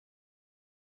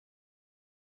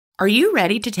Are you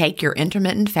ready to take your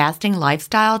intermittent fasting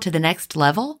lifestyle to the next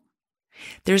level?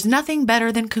 There's nothing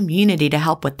better than community to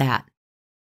help with that.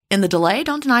 In the Delay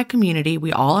Don't Deny community,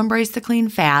 we all embrace the clean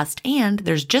fast, and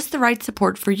there's just the right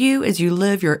support for you as you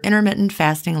live your intermittent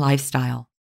fasting lifestyle.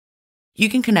 You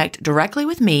can connect directly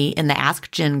with me in the Ask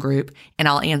Jen group, and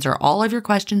I'll answer all of your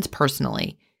questions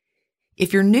personally.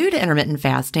 If you're new to intermittent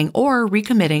fasting or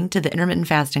recommitting to the intermittent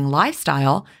fasting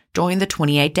lifestyle, join the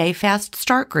 28-day Fast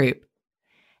Start group.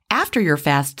 After your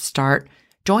fast start,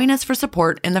 join us for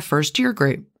support in the First Year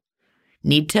group.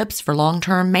 Need tips for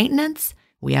long-term maintenance?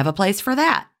 We have a place for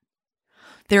that.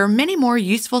 There are many more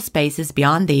useful spaces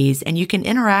beyond these, and you can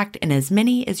interact in as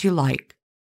many as you like.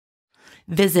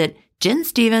 Visit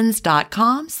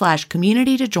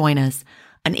jenstevens.com/community to join us.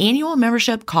 An annual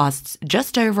membership costs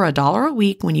just over $1 a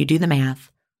week when you do the math.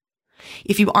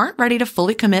 If you aren't ready to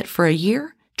fully commit for a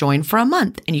year, join for a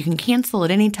month and you can cancel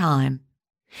at any time.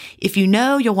 If you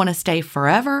know you'll want to stay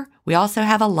forever, we also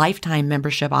have a lifetime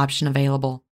membership option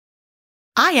available.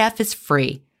 IF is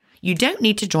free. You don't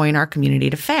need to join our community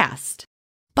to fast.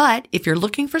 But if you're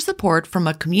looking for support from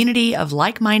a community of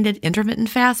like-minded intermittent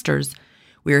fasters,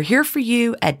 we're here for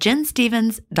you at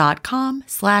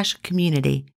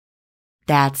jenstevens.com/community.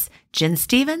 That's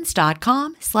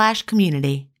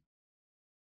jenstevens.com/community.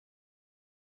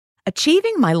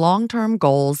 Achieving my long-term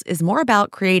goals is more about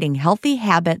creating healthy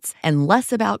habits and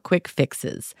less about quick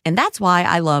fixes. And that's why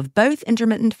I love both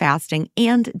intermittent fasting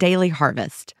and Daily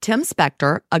Harvest. Tim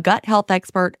Spector, a gut health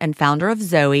expert and founder of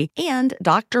Zoe, and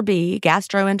Dr. B,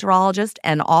 gastroenterologist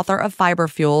and author of Fiber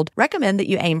Fueled, recommend that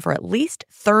you aim for at least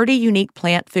 30 unique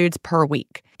plant foods per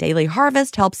week. Daily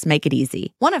Harvest helps make it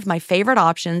easy. One of my favorite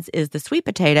options is the sweet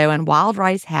potato and wild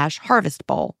rice hash harvest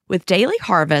bowl. With Daily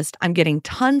Harvest, I'm getting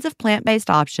tons of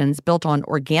plant-based options built on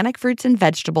organic fruits and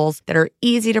vegetables that are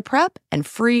easy to prep and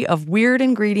free of weird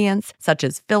ingredients such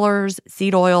as fillers,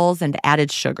 seed oils, and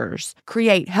added sugars.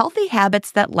 Create healthy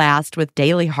habits that last with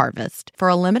Daily Harvest. For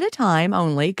a limited time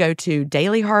only, go to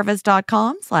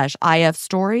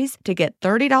dailyharvest.com/ifstories to get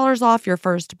 $30 off your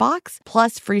first box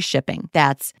plus free shipping.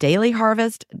 That's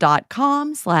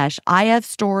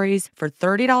dailyharvest.com/ifstories for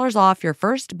 $30 off your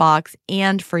first box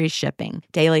and free shipping.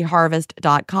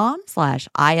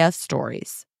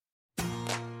 dailyharvest.com/ifstories.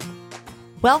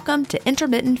 Welcome to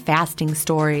Intermittent Fasting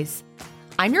Stories.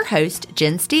 I'm your host,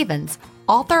 Jen Stevens,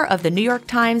 author of the New York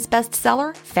Times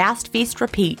bestseller, Fast, Feast,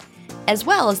 Repeat, as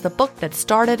well as the book that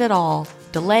started it all,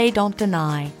 Delay Don't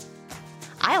Deny.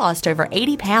 I lost over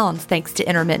 80 pounds thanks to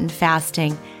intermittent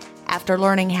fasting after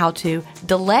learning how to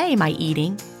delay my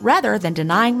eating rather than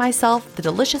denying myself the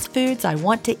delicious foods I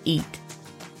want to eat.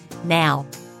 Now,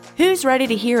 who's ready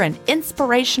to hear an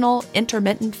inspirational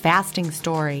intermittent fasting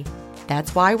story?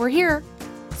 That's why we're here.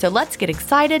 So let's get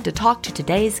excited to talk to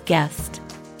today's guest.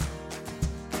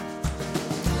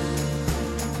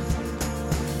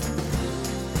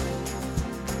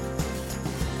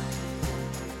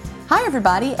 Hi,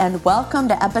 everybody, and welcome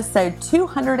to episode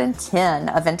 210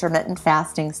 of Intermittent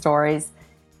Fasting Stories.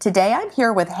 Today I'm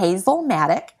here with Hazel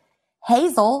Matic.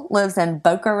 Hazel lives in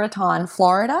Boca Raton,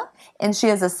 Florida, and she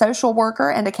is a social worker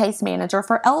and a case manager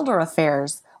for elder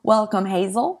affairs. Welcome,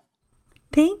 Hazel.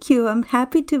 Thank you. I'm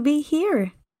happy to be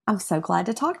here. I'm so glad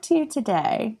to talk to you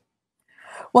today.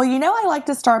 Well, I like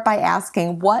to start by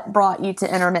asking what brought you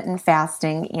to intermittent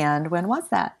fasting and when was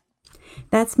that?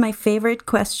 That's my favorite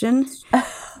question.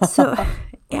 So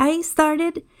I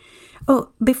started...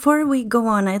 before we go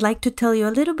on, I'd like to tell you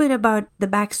a little bit about the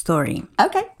backstory.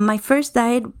 Okay. My first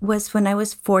diet was when I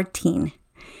was 14.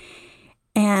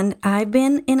 And I've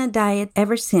been in a diet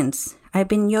ever since. I've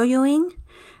been yo-yoing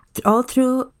all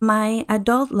through my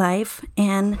adult life.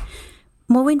 And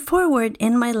moving forward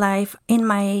in my life, in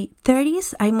my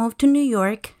 30s, I moved to New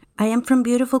York. I am from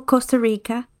beautiful Costa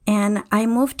Rica. And I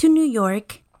moved to New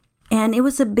York. And it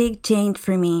was a big change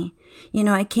for me.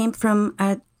 I came from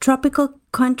a tropical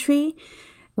country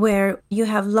where you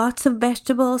have lots of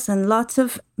vegetables and lots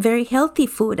of very healthy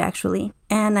food, actually.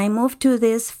 And I moved to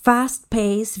this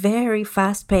very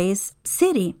fast-paced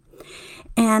city.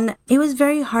 And it was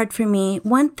very hard for me.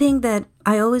 One thing that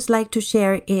I always like to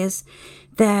share is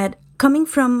that coming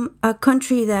from a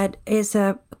country that is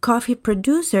a coffee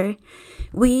producer,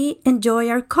 we enjoy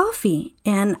our coffee.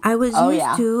 And I was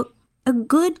used to a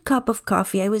good cup of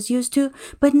coffee. I was used to,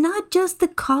 but not just the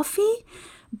coffee,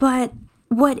 but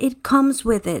what it comes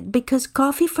with it. Because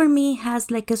coffee for me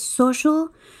has like a social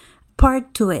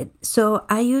part to it. So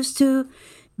I used to,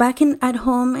 at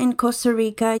home in Costa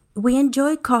Rica, we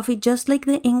enjoy coffee just like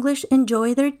the English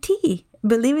enjoy their tea.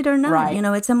 Believe it or not, right.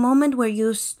 It's a moment where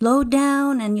you slow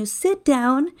down and you sit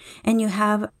down and you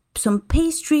have some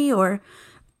pastry or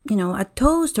a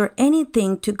toast or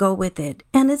anything to go with it.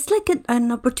 And it's like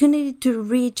an opportunity to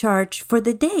recharge for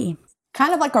the day.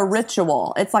 Kind of like a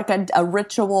ritual. It's like a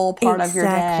ritual part of your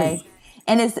day.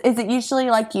 And is it usually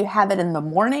like you have it in the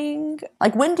morning?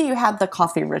 Like when do you have the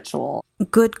coffee ritual?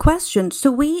 Good question.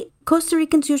 So we Costa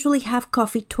Ricans usually have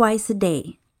coffee twice a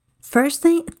day. First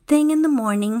thing in the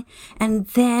morning and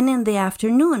then in the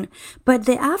afternoon. But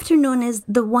the afternoon is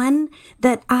the one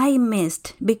that I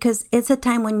missed because it's a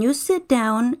time when you sit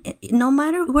down, no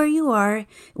matter where you are,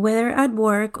 whether at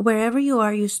work, wherever you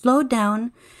are, you slow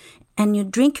down and you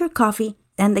drink your coffee.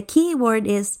 And the key word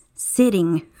is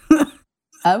sitting.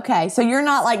 Okay, so you're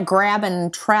not like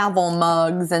grabbing travel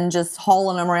mugs and just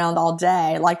hauling them around all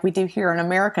day like we do here in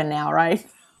America now, right?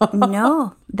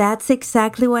 No, that's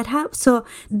exactly what happened. So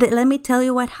let me tell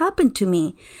you what happened to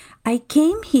me. I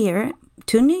came here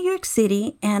to New York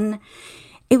City and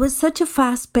it was such a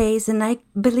fast pace. And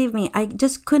believe me, I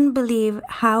just couldn't believe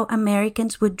how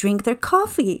Americans would drink their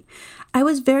coffee. I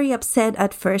was very upset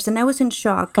at first and I was in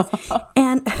shock.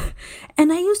 and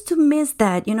I used to miss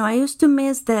that. I used to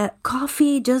miss the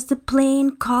coffee, just the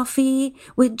plain coffee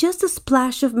with just a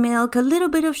splash of milk, a little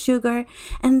bit of sugar.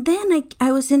 And then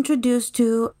I was introduced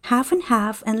to half and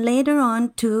half and later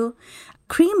on to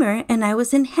creamer and I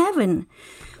was in heaven.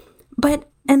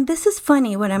 And this is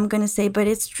funny what I'm going to say, but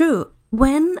it's true.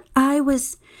 When I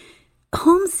was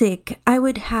homesick, I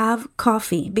would have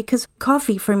coffee because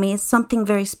coffee for me is something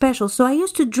very special. So I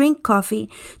used to drink coffee,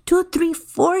 2, 3,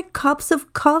 4 cups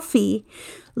of coffee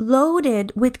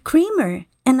loaded with creamer.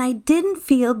 And I didn't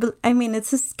feel,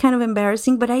 it's just kind of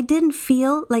embarrassing, but I didn't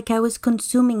feel like I was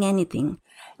consuming anything.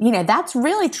 That's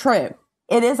really true.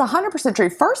 It is 100% true.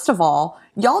 First of all,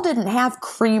 y'all didn't have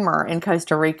creamer in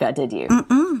Costa Rica, did you?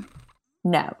 Mm-mm.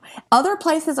 No. Other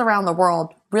places around the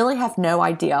world really have no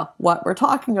idea what we're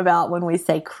talking about when we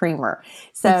say creamer.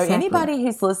 So Exactly. Anybody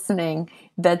who's listening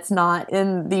that's not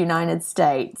in the United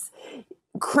States,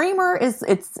 creamer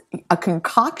it's a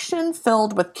concoction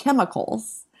filled with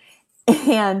chemicals.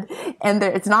 And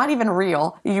it's not even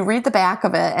real. You read the back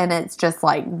of it and it's just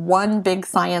like one big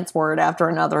science word after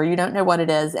another. You don't know what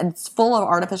it is. And it's full of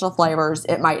artificial flavors.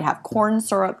 It might have corn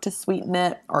syrup to sweeten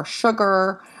it or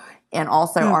sugar and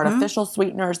also artificial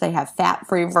sweeteners. They have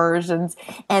fat-free versions.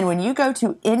 And when you go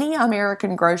to any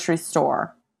American grocery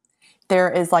store, there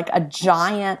is like a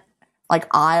giant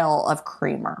aisle of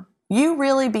creamer. You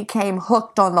really became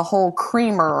hooked on the whole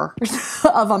creamer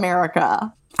of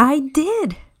America. I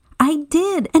did.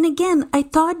 And again, I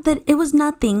thought that it was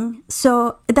nothing.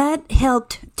 So that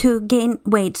helped to gain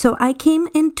weight. So I came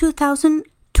in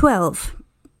 2012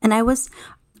 and I was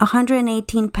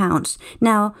 118 pounds.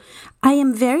 Now, I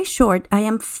am very short. I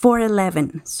am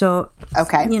 4'11". So,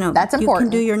 okay, that's important. You can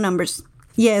do your numbers.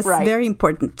 Yes, right. Very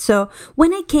important. So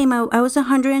when I came out, I was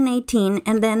 118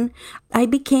 and then I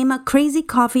became a crazy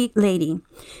coffee lady.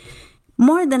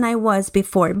 More than I was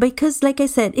before because, like I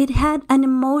said, it had an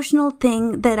emotional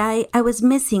thing that I was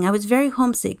missing. I was very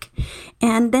homesick.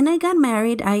 And then I got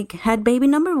married. I had baby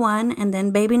number 1 and then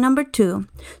baby number 2.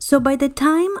 So by the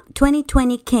time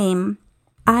 2020 came,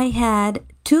 I had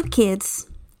 2 kids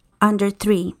under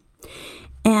 3.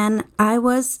 And I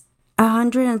was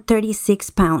 136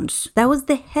 pounds. That was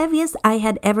the heaviest I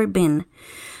had ever been.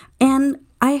 And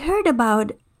I heard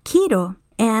about keto.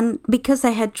 And because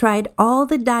I had tried all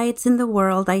the diets in the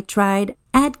world, I tried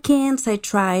Atkins, I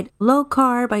tried low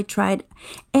carb, I tried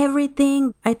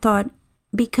everything. I thought,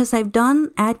 because I've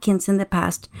done Atkins in the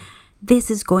past,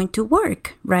 this is going to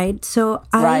work, right? So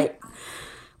I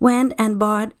went and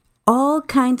bought all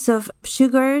kinds of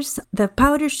sugars, the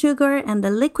powdered sugar and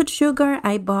the liquid sugar.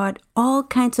 I bought all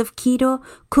kinds of keto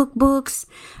cookbooks,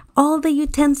 all the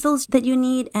utensils that you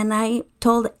need. And I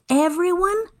told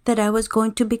everyone that I was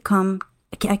going to become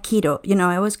a keto.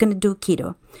 I was going to do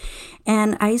keto.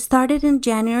 And I started in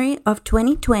January of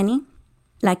 2020.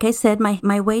 Like I said,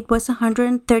 my weight was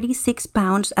 136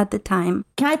 pounds at the time.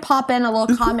 Can I pop in a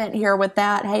little comment here with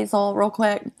that, Hazel, real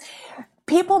quick?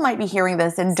 People might be hearing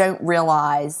this and don't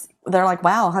realize, they're like,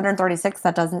 wow, 136,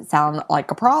 that doesn't sound like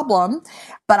a problem.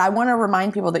 But I want to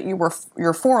remind people that you're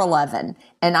 4'11".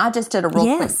 And I just did a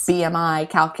real quick BMI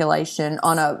calculation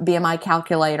on a BMI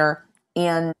calculator.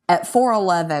 And at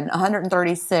 4'11",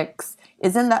 136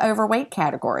 is in the overweight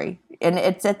category. And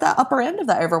it's at the upper end of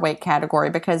the overweight category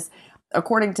because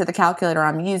according to the calculator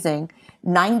I'm using,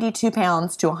 92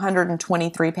 pounds to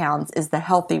 123 pounds is the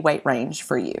healthy weight range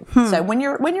for you. So when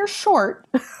you're short,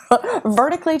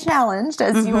 vertically challenged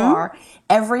as you are,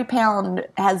 every pound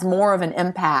has more of an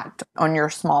impact on your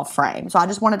small frame. So I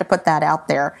just wanted to put that out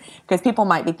there because people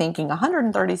might be thinking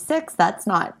 136, that's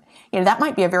not, that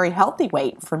might be a very healthy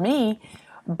weight for me.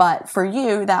 But for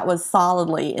you, that was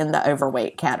solidly in the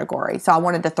overweight category. So I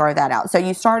wanted to throw that out. So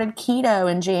you started keto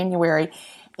in January,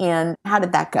 and how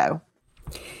did that go?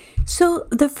 So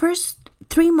the first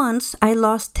 3 months, I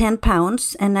lost 10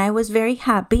 pounds, and I was very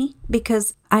happy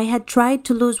because I had tried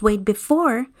to lose weight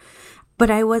before, but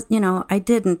I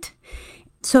didn't.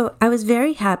 So I was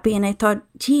very happy, and I thought,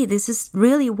 gee, this is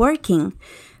really working.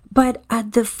 But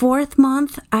at the 4th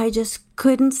month, I just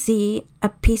couldn't see a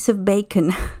piece of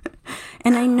bacon.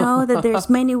 And I know that there's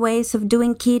many ways of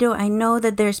doing keto. I know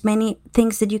that there's many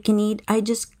things that you can eat. I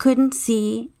just couldn't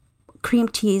see cream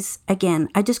cheese again.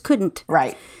 I just couldn't.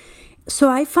 Right. So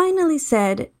I finally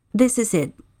said, this is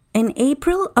it. In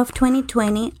April of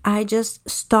 2020, I just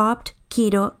stopped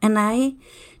keto and I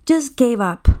just gave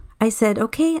up. I said,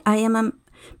 okay, I am a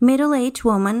middle-aged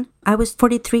woman. I was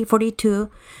 43,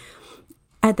 42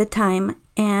 at the time.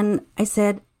 And I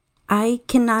said, I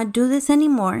cannot do this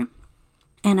anymore.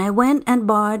 And I went and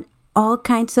bought all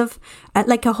kinds of,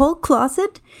 like a whole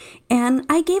closet, and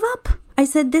I gave up. I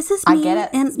said, this is me. I get it.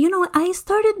 And, I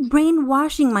started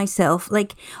brainwashing myself.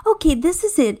 Like, okay, this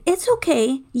is it. It's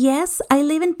okay. Yes, I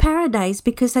live in paradise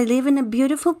because I live in a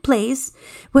beautiful place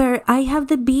where I have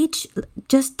the beach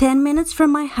just 10 minutes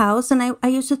from my house. And I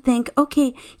used to think,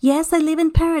 okay, yes, I live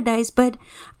in paradise, but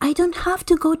I don't have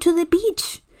to go to the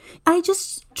beach. I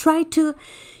just try to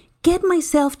get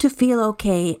myself to feel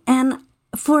okay. And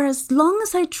for as long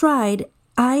as I tried,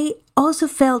 I also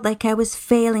felt like I was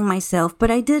failing myself, but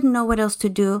I didn't know what else to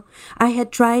do. I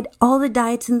had tried all the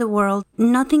diets in the world.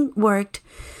 Nothing worked.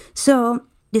 So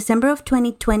December of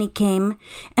 2020 came,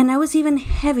 and I was even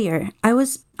heavier. I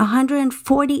was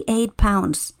 148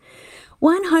 pounds.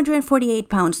 148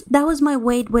 pounds. That was my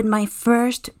weight with my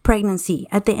first pregnancy,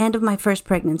 at the end of my first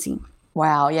pregnancy.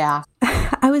 Wow, yeah.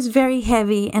 I was very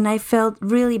heavy, and I felt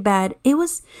really bad. It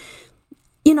was...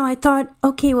 I thought,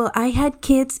 okay, well, I had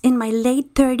kids in my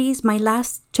late 30s. My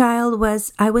last child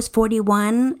I was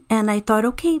 41. And I thought,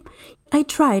 okay, I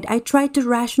tried to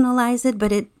rationalize it,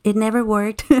 but it never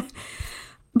worked.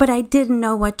 But I didn't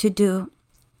know what to do.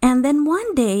 And then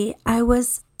one day I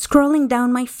was scrolling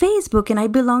down my Facebook, and I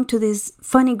belong to this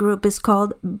funny group. It's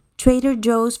called Trader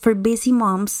Joe's for Busy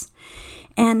Moms.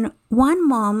 And one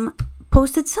mom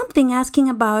posted something asking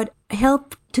about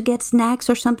help to get snacks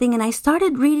or something, and I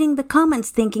started reading the comments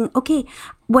thinking, okay,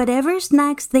 whatever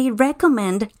snacks they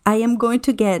recommend, I am going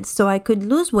to get so I could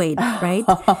lose weight, right?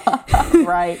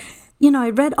 Right. I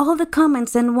read all the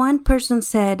comments, and one person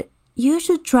said, you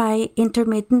should try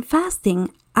intermittent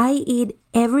fasting. I eat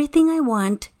everything I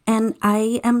want, and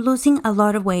I am losing a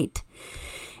lot of weight.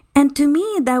 And to me,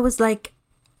 that was like,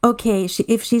 okay,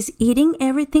 if she's eating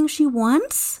everything she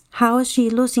wants, how is she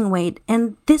losing weight?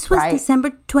 And this was right.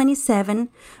 December 27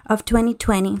 of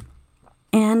 2020.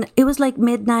 And it was like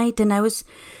midnight, and I was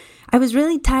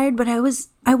really tired, but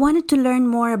I wanted to learn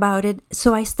more about it.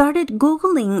 So I started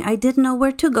Googling. I didn't know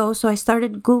where to go, so I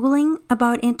started Googling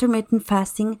about intermittent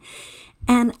fasting.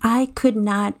 And I could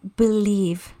not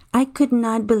believe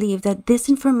that this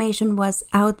information was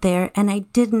out there, and I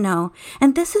didn't know.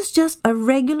 And this is just a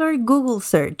regular Google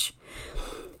search.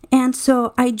 And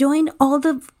so I joined all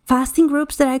the fasting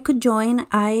groups that I could join.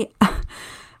 I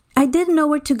didn't know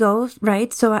where to go,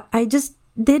 right? So I just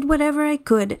did whatever I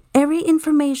could. Every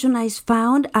information I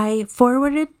found, I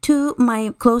forwarded to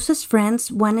my closest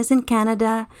friends. One is in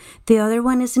Canada, the other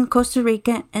one is in Costa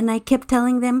Rica, and I kept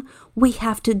telling them, we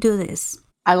have to do this.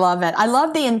 I love it. I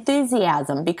love the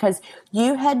enthusiasm because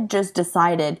you had just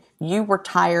decided you were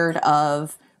tired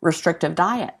of restrictive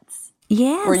diets.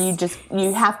 Yes. Where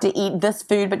you have to eat this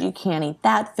food, but you can't eat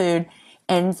that food.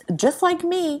 And just like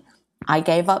me, I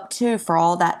gave up too for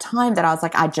all that time that I was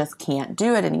like, I just can't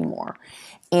do it anymore.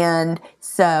 And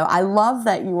so I love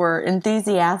that you were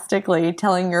enthusiastically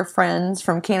telling your friends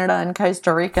from Canada and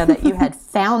Costa Rica that you had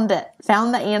found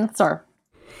the answer.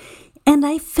 And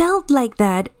I felt like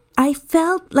that. I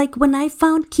felt like when I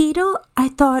found keto, I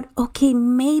thought, okay,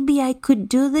 maybe I could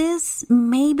do this.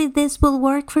 Maybe this will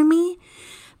work for me.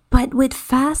 But with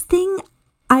fasting,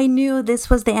 I knew this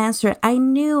was the answer. I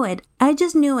knew it. I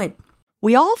just knew it.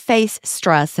 We all face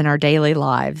stress in our daily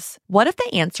lives. What if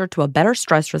the answer to a better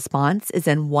stress response is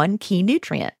in one key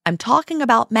nutrient? I'm talking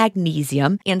about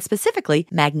magnesium, and specifically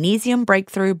Magnesium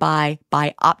Breakthrough by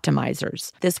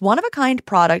Optimizers. This one-of-a-kind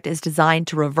product is designed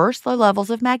to reverse low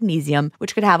levels of magnesium,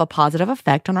 which could have a positive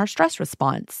effect on our stress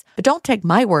response. But don't take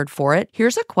my word for it.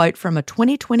 Here's a quote from a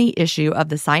 2020 issue of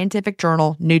the scientific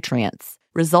journal Nutrients.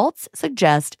 Results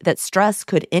suggest that stress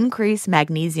could increase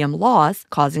magnesium loss,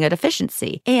 causing a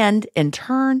deficiency, and in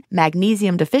turn,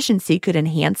 magnesium deficiency could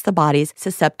enhance the body's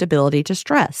susceptibility to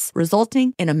stress,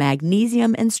 resulting in a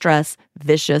magnesium and stress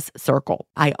vicious circle.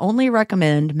 I only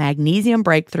recommend Magnesium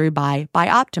Breakthrough by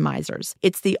Bioptimizers.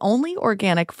 It's the only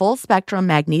organic full-spectrum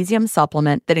magnesium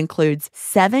supplement that includes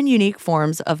 7 unique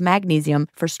forms of magnesium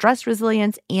for stress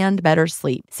resilience and better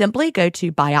sleep. Simply go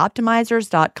to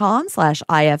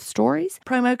bioptimizers.com/ifstories,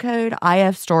 promo code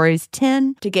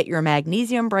ifstories10 to get your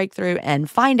Magnesium Breakthrough and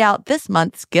find out this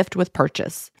month's gift with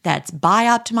purchase. That's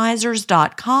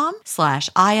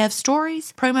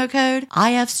bioptimizers.com/ifstories, promo code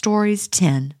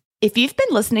ifstories10. If you've been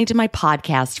listening to my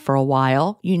podcast for a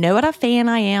while, you know what a fan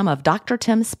I am of Dr.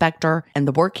 Tim Spector and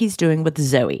the work he's doing with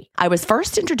Zoe. I was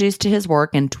first introduced to his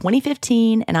work in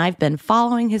 2015, and I've been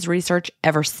following his research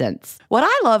ever since. What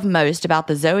I love most about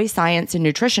the Zoe Science and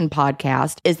Nutrition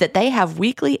podcast is that they have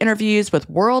weekly interviews with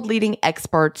world-leading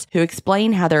experts who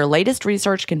explain how their latest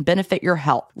research can benefit your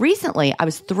health. Recently, I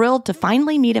was thrilled to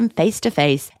finally meet him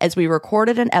face-to-face as we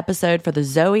recorded an episode for the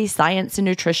Zoe Science and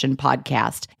Nutrition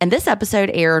podcast, and this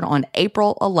episode aired on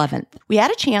April 11th. We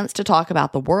had a chance to talk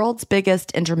about the world's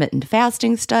biggest intermittent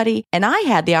fasting study, and I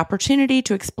had the opportunity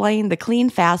to explain the clean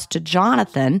fast to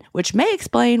Jonathan, which may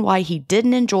explain why he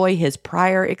didn't enjoy his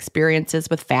prior experiences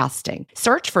with fasting.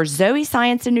 Search for Zoe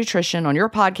Science and Nutrition on your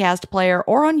podcast player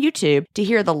or on YouTube to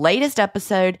hear the latest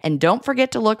episode, and don't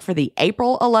forget to look for the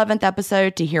April 11th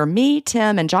episode to hear me,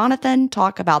 Tim, and Jonathan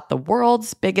talk about the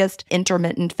world's biggest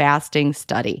intermittent fasting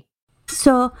study.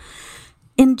 So,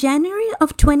 in January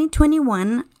of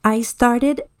 2021, I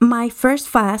started my first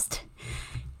fast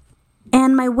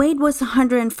and my weight was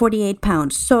 148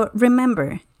 pounds. So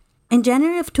remember, in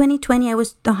January of 2020, I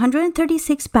was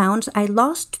 136 pounds. I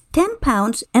lost 10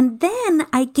 pounds and then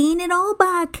I gained it all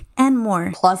back and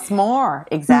more. Plus more.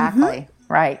 Exactly.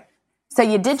 Right. So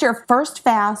you did your first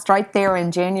fast right there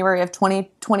in January of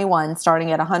 2021,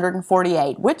 starting at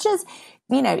 148, which is,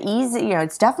 easy.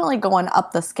 It's definitely going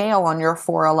up the scale on your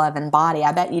 411 body.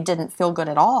 I bet you didn't feel good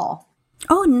at all.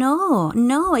 Oh,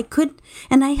 no, I could.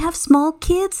 And I have small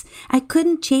kids. I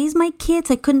couldn't chase my kids.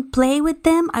 I couldn't play with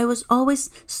them. I was always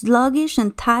sluggish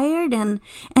and tired and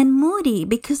moody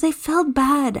because I felt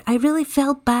bad. I really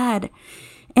felt bad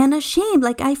and ashamed.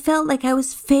 Like I felt like I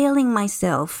was failing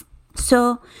myself.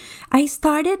 So I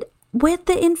started with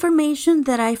the information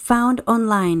that I found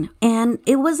online, and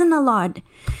it wasn't a lot.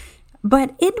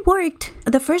 But it worked.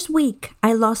 The first week,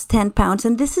 I lost 10 pounds.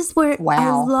 And this is where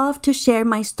I love to share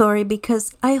my story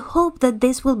because I hope that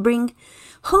this will bring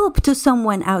hope to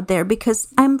someone out there because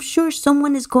I'm sure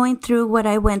someone is going through what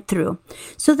I went through.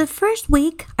 So the first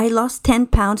week, I lost 10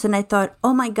 pounds and I thought,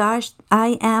 oh my gosh,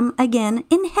 I am again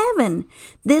in heaven.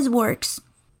 This works.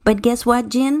 But guess what,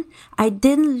 Jen? I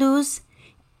didn't lose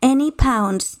any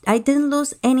pounds. I didn't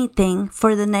lose anything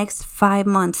for the next 5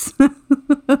 months.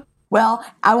 Well,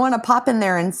 I want to pop in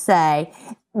there and say,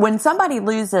 when somebody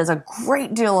loses a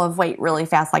great deal of weight really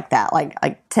fast like that, like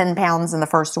 10 pounds in the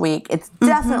first week, it's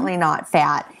definitely not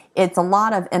fat. It's a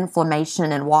lot of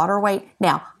inflammation and water weight.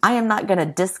 Now, I am not going to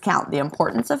discount the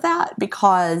importance of that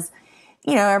because,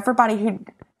 everybody who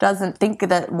doesn't think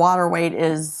that water weight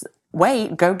is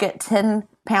weight, go get 10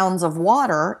 pounds of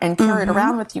water and carry it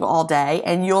around with you all day,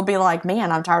 and you'll be like,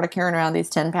 man, I'm tired of carrying around these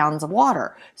 10 pounds of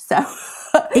water. So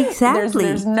exactly.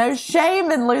 there's no shame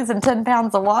in losing 10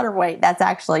 pounds of water weight. That's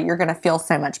actually, you're going to feel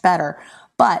so much better.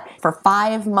 But for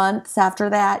 5 months after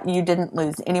that, you didn't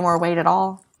lose any more weight at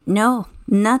all? No,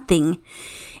 nothing.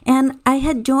 And I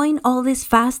had joined all these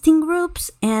fasting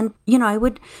groups, and, I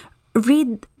would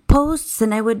read posts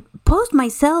and I would post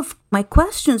myself my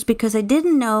questions because I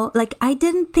didn't know, I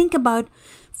didn't think about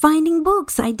finding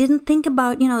books. I didn't think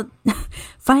about,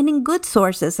 finding good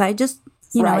sources. I just,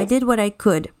 I did what I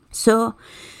could. So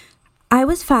I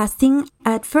was fasting.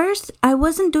 At first, I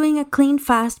wasn't doing a clean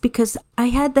fast because I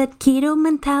had that keto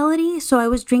mentality. So I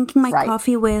was drinking my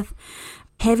coffee with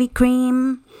heavy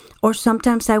cream, or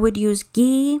sometimes I would use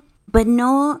ghee, but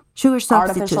no sugar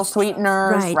substitutes. Artificial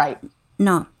sweeteners. Right.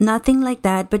 No, nothing like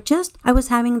that. But just I was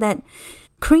having that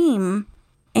cream.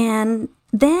 And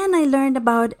then I learned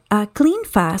about a clean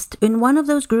fast. In one of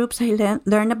those groups, I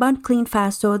learned about clean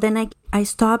fast. So then I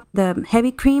stopped the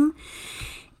heavy cream.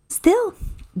 Still,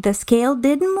 the scale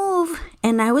didn't move,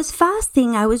 and I was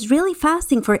fasting. I was really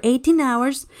fasting for 18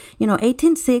 hours,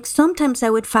 18-6. Sometimes I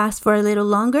would fast for a little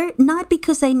longer, not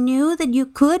because I knew that you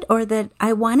could or that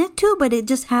I wanted to, but it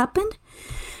just happened.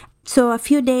 So a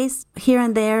few days here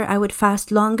and there, I would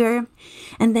fast longer.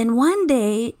 And then one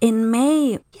day in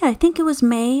May, I think it was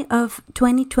May of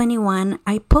 2021,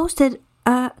 I posted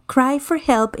a cry for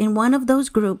help in one of those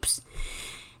groups.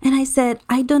 And I said,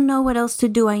 I don't know what else to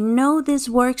do. I know this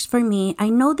works for me. I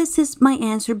know this is my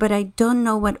answer, but I don't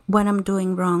know what I'm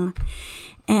doing wrong.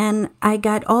 And I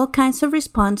got all kinds of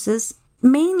responses,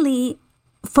 mainly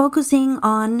focusing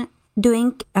on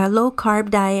doing a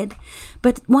low-carb diet.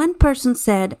 But one person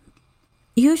said,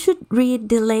 you should read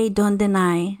Delay, Don't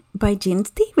Deny by Gene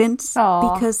Stevens.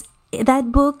 Aww. Because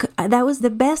that book, that was the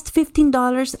best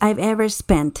 $15 I've ever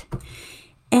spent.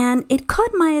 And it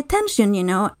caught my attention,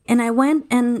 and I went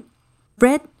and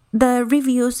read the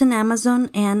reviews on Amazon,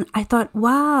 and I thought,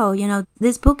 wow,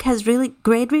 this book has really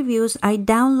great reviews. I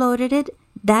downloaded it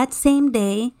that same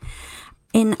day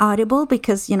in Audible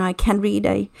because, I can't read.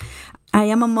 I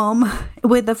am a mom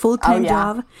with a full-time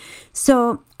job.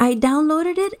 So I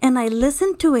downloaded it and I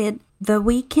listened to it the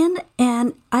weekend,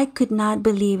 and I could not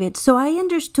believe it. So I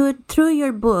understood through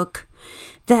your book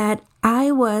that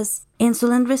I was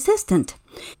insulin resistant.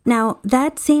 Now,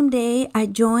 that same day, I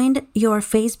joined your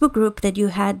Facebook group that you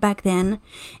had back then,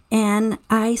 and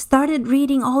I started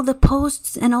reading all the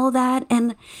posts and all that.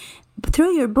 And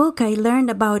through your book, I learned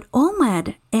about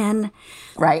OMAD. And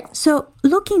right. So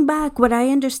looking back, what I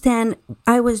understand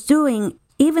I was doing,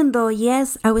 even though,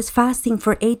 yes, I was fasting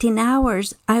for 18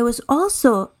 hours, I was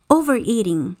also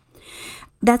overeating.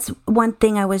 That's one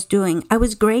thing I was doing. I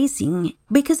was grazing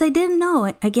because I didn't know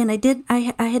it. Again, I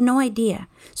had no idea.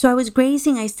 So I was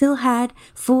grazing. I still had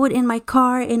food in my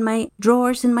car, in my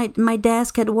drawers, in my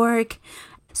desk at work.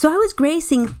 So I was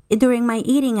grazing during my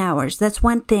eating hours. That's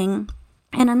one thing.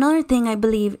 And another thing I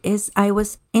believe is I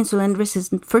was insulin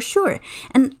resistant for sure.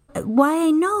 And why I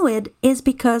know it is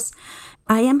because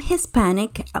I am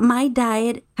Hispanic. My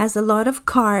diet has a lot of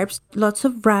carbs, lots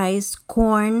of rice,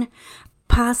 corn,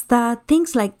 pasta,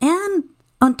 things like, and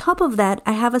on top of that,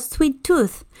 I have a sweet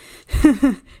tooth,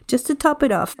 just to top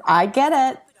it off. I get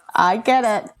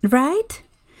it. Right?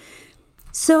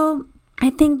 So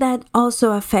I think that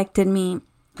also affected me.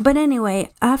 But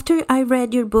anyway, after I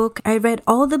read your book, I read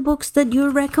all the books that you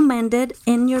recommended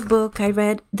in your book. I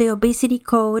read The Obesity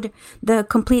Code, The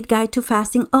Complete Guide to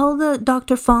Fasting, all the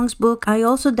Dr. Fung's book. I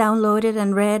also downloaded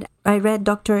and read. I read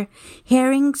Dr.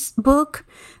 Herring's book,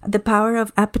 The Power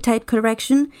of Appetite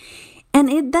Correction.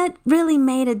 And that really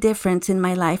made a difference in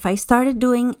my life. I started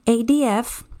doing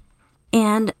ADF,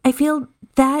 and I feel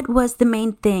that was the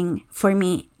main thing for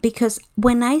me. Because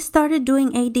when I started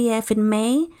doing ADF in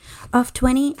May of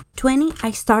 2020,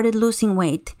 I started losing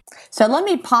weight. So let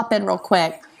me pop in real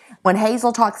quick. When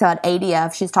Hazel talks about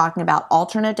ADF, she's talking about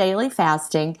alternate daily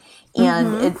fasting.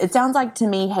 And it sounds like to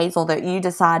me, Hazel, that you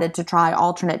decided to try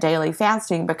alternate daily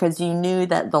fasting because you knew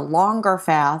that the longer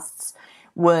fasts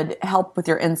would help with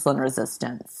your insulin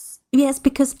resistance. Yes,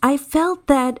 because I felt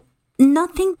that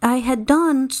nothing I had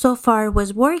done so far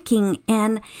was working.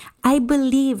 And I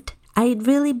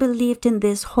really believed in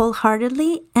this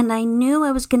wholeheartedly, and I knew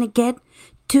I was going to get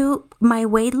to my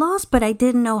weight loss, but I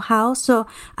didn't know how. So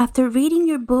after reading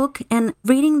your book and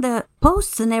reading the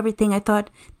posts and everything, I thought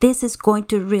this is going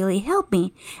to really help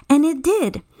me. And it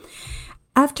did.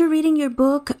 After reading your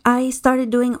book, I started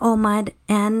doing OMAD,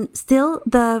 and still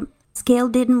the scale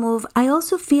didn't move. I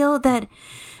also feel that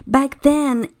back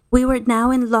then, we were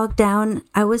now in lockdown.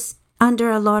 I was under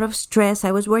a lot of stress.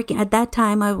 I was working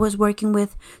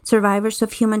with survivors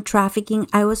of human trafficking.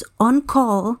 I was on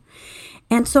call.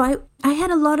 And so I had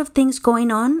a lot of things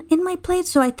going on in my plate.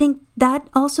 So I think that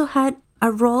also had a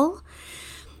role.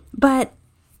 But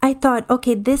I thought,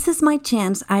 okay, this is my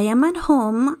chance. I am at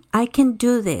home. I can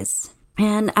do this.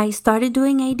 And I started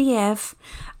doing ADF.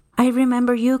 I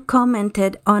remember you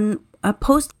commented on a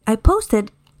post I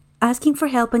posted asking for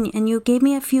help, and you gave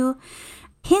me a few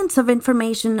hints of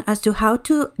information as to how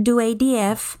to do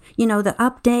ADF, the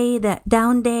up day, the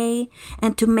down day,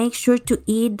 and to make sure to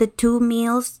eat the 2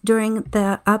 meals during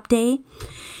the up day.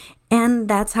 And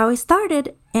that's how I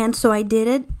started. And so I did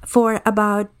it for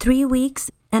about 3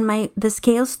 weeks, and the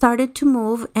scale started to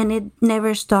move, and it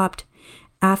never stopped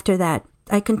after that.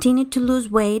 I continued to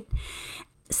lose weight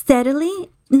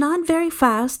steadily, not very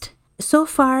fast. So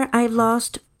far, I've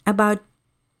lost about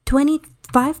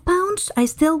 25 pounds. I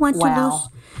still want to lose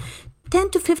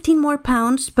 10 to 15 more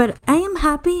pounds, but I am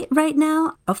happy right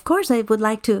now. Of course, I would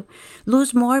like to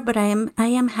lose more, but I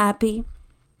am happy.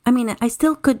 I mean, I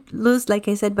still could lose, like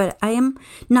I said, but I am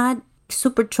not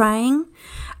super trying.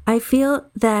 I feel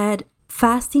that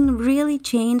fasting really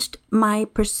changed my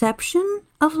perception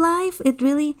of life. It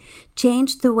really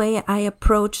changed the way I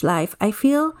approach life. I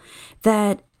feel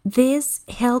that this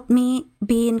helped me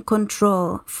be in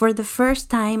control. For the first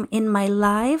time in my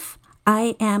life,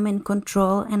 I am in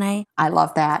control and I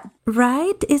love that.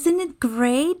 right? Isn't it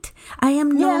great? I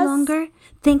am no Yes. longer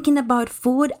thinking about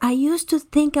food. I used to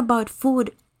think about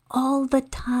food all the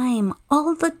time,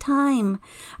 all the time.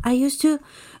 I used to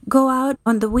go out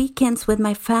on the weekends with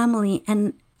my family,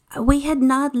 and we had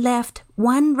not left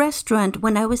one restaurant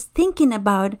when I was thinking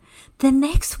about the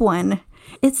next one.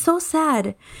 It's so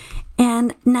sad.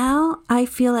 And now I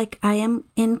feel like I am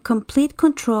in complete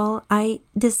control. I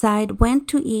decide when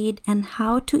to eat and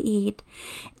how to eat.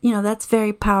 That's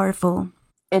very powerful.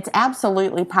 It's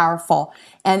absolutely powerful.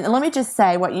 And let me just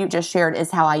say what you just shared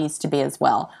is how I used to be as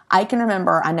well. I can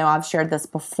remember, I know I've shared this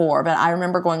before, but I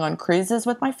remember going on cruises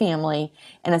with my family,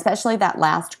 and especially that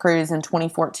last cruise in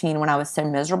 2014 when I was so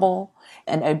miserable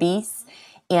and obese.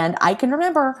 And I can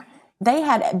remember they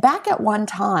had, back at one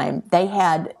time,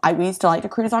 we used to like to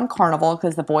cruise on Carnival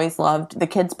because the boys loved the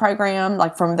kids program.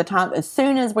 Like from the time, as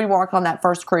soon as we walked on that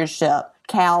first cruise ship,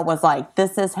 Cal was like,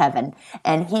 this is heaven.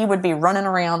 And he would be running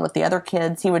around with the other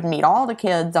kids. He would meet all the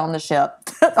kids on the ship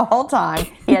the whole time.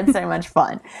 He had so much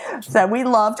fun. So we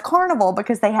loved Carnival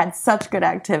because they had such good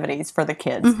activities for the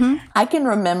kids. Mm-hmm. I can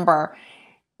remember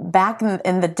back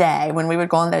in the day when we would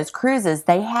go on those cruises,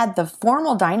 they had the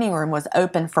formal dining room was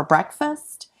open for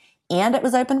breakfast, and it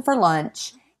was open for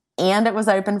lunch, and it was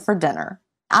open for dinner.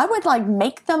 I would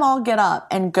make them all get up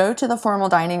and go to the formal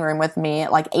dining room with me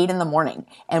at 8 in the morning.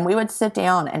 And we would sit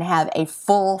down and have a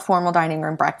full formal dining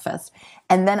room breakfast.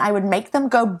 And then I would make them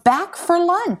go back for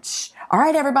lunch. All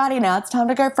right, everybody, now it's time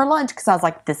to go for lunch. Because I was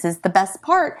like, this is the best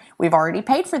part. We've already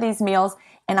paid for these meals.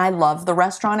 And I love the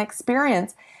restaurant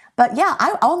experience. But yeah,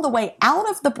 on the way out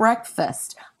of the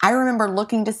breakfast, I remember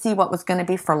looking to see what was going to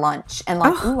be for lunch and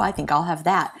ooh, I think I'll have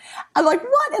that. I'm like,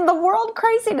 what in the world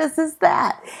craziness is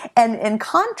that? And in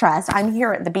contrast, I'm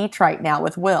here at the beach right now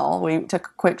with Will. We took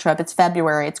a quick trip. It's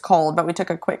February. It's cold, but we took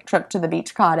a quick trip to the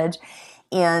beach cottage,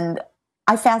 and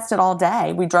I fasted all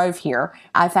day. We drove here.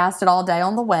 I fasted all day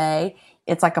on the way.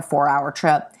 It's like a 4-hour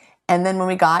trip. And then when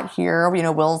we got here,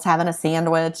 Will's having a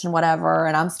sandwich and whatever,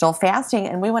 and I'm still fasting.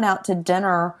 And we went out to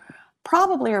dinner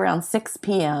probably around 6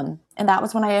 p.m. And that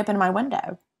was when I opened my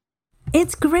window.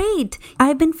 It's great.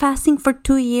 I've been fasting for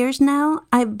 2 years now.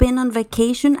 I've been on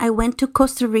vacation. I went to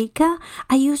Costa Rica.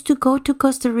 I used to go to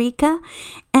Costa Rica,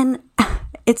 and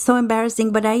it's so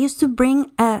embarrassing, but I used to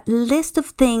bring a list of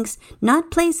things, not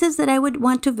places that I would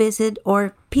want to visit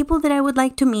or people that I would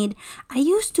like to meet. I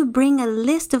used to bring a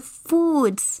list of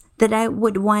foods that I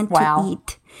would want to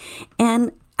eat.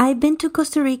 And I've been to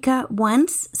Costa Rica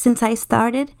once since I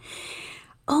started.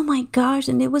 Oh my gosh,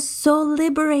 and it was so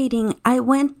liberating. I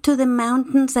went to the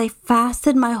mountains. I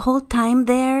fasted my whole time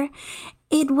there.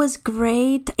 It was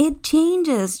great. It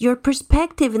changes your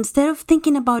perspective. Instead of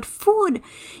thinking about food,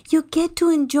 you get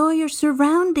to enjoy your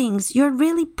surroundings. You're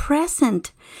really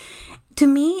present. To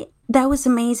me, that was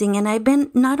amazing.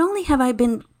 And not only have I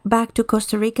been back to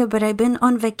Costa Rica, but I've been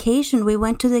on vacation. We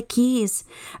went to the Keys.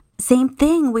 Same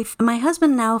thing. My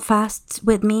husband now fasts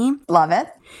with me. Love it.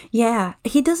 Yeah.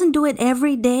 He doesn't do it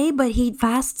every day, but he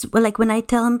fasts. Like when I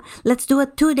tell him, let's do a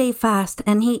 2-day fast.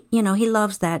 And he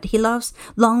loves that. He loves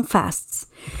long fasts.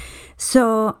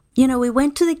 So, we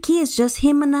went to the Keys, just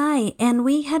him and I, and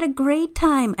we had a great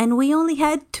time. And we only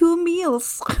had 2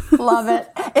 meals. Love it.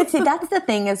 That's the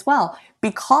thing as well.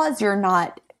 Because you're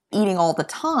not eating all the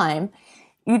time,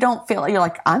 you don't feel, you're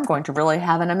like, I'm going to really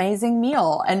have an amazing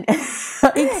meal. And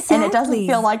Exactly. And it doesn't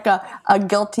feel like a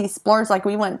guilty splurge. Like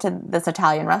we went to this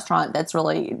Italian restaurant that's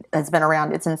been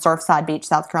around. It's in Surfside Beach,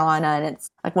 South Carolina. And it's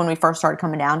like when we first started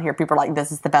coming down here, people were like,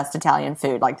 this is the best Italian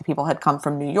food. Like the people had come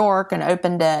from New York and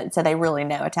opened it. So they really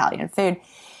know Italian food.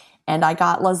 And I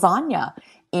got lasagna,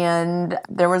 and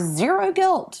there was zero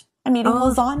guilt. I'm eating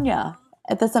lasagna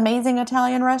at this amazing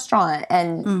Italian restaurant.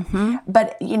 And,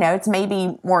 but it's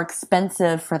maybe more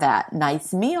expensive for that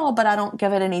nice meal, but I don't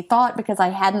give it any thought because I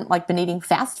hadn't been eating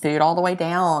fast food all the way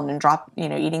down and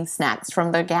eating snacks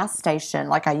from the gas station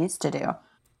like I used to do.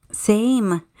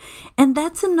 Same. And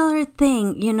that's another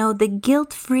thing, the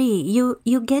guilt-free.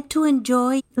 You get to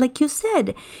enjoy, like you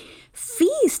said,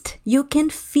 feast. You can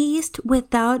feast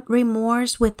without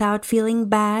remorse, without feeling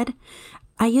bad.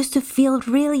 I used to feel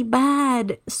really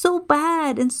bad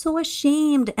and so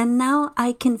ashamed. And now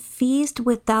I can feast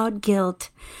without guilt.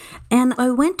 And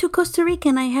I went to Costa Rica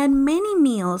and I had many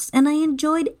meals and I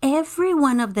enjoyed every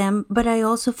one of them, but I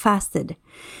also fasted.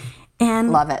 And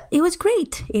love it. It was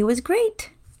great. It was great.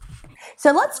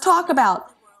 So let's talk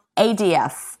about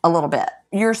ADF a little bit.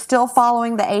 You're still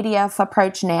following the ADF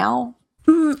approach now?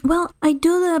 Well, I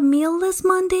do the mealless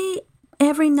Monday.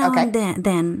 every now Okay. and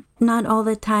then, not all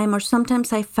the time. Or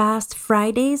sometimes I fast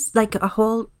Fridays, like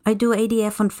I do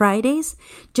ADF on Fridays,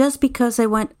 just because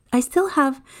I still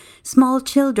have small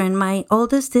children. My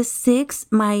oldest is 6,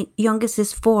 my youngest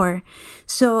is 4.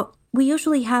 So we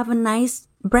usually have a nice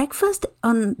breakfast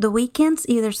on the weekends,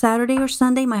 either Saturday or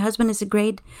Sunday. My husband is a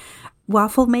great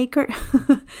waffle maker.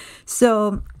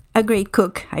 So a great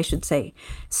cook, I should say.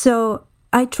 So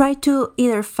I try to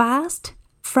either fast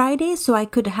Friday so I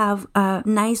could have a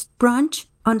nice brunch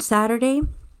on Saturday.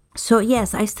 So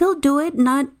yes, I still do it,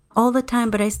 not all the time,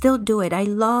 but I still do it. I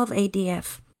love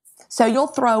ADF. So you'll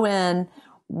throw in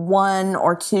 1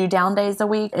 or 2 down days a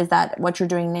week. Is that what you're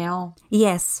doing now?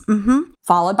 Yes. Mm-hmm.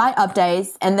 Followed by up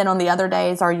days. And then on the other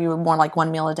days, are you more like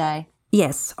 1 meal a day?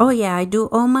 Yes. Oh, yeah. I do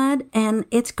OMAD, and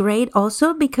it's great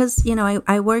also because,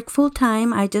 I work full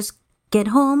time. I just get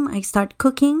home, I start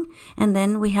cooking, and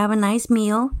then we have a nice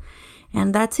meal,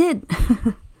 and that's it.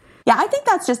 Yeah, I think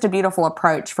that's just a beautiful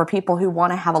approach for people who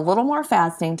want to have a little more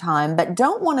fasting time, but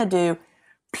don't want to do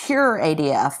pure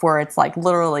ADF where it's like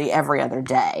literally every other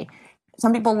day.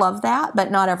 Some people love that,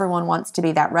 but not everyone wants to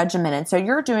be that regimented. So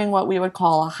you're doing what we would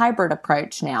call a hybrid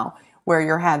approach now, where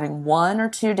you're having 1 or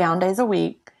 2 down days a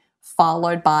week,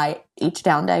 followed by each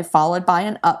down day, followed by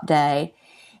an up day.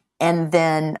 And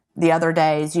then the other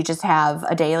days, you just have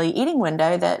a daily eating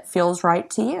window that feels right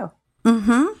to you.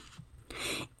 Mm-hmm.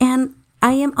 And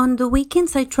I am on the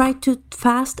weekends, I try to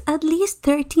fast at least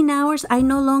 13 hours. I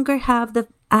no longer have the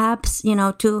apps,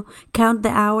 to count the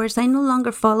hours. I no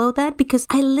longer follow that because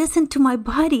I listen to my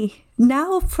body.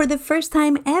 Now, for the first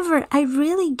time ever, I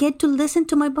really get to listen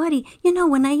to my body.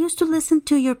 When I used to listen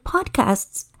to your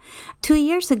podcasts 2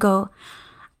 years ago,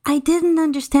 I didn't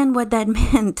understand what that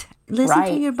meant. Listen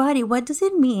to your body. What does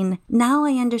it mean? Now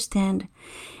I understand.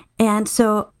 And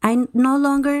so I no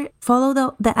longer follow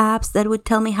the apps that would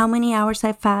tell me how many hours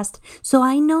I fast. So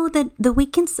I know that the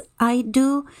weekends I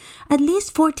do at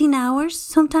least 14 hours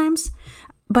sometimes,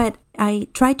 but I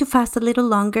try to fast a little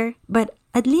longer, but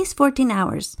at least 14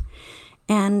 hours.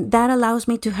 And that allows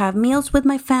me to have meals with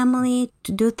my family,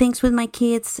 to do things with my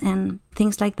kids and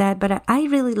things like that. But I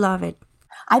really love it.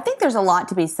 I think there's a lot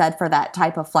to be said for that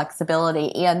type of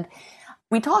flexibility. And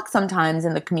we talk sometimes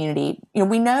in the community,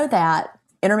 we know that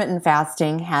intermittent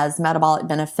fasting has metabolic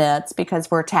benefits because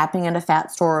we're tapping into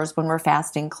fat stores when we're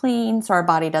fasting clean, so our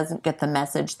body doesn't get the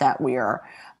message that we're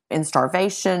in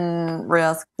starvation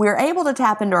risk. We're able to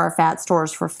tap into our fat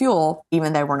stores for fuel,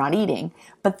 even though we're not eating.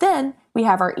 But then we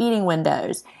have our eating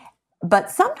windows. But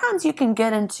sometimes you can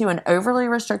get into an overly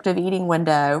restrictive eating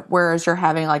window, whereas you're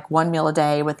having like 1 meal a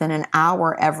day within an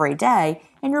hour every day,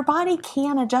 and your body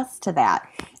can adjust to that.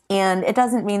 And it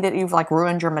doesn't mean that you've like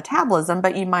ruined your metabolism,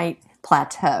 but you might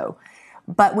plateau.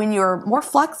 But when you're more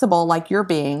flexible, like you're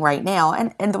being right now,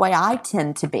 and the way I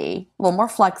tend to be, a little more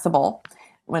flexible,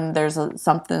 when there's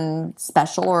something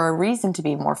special or a reason to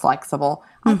be more flexible,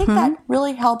 I think that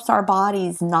really helps our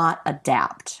bodies not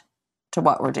adapt to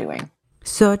what we're doing.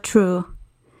 So true.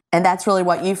 And that's really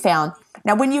what you found.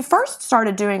 Now, when you first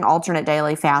started doing alternate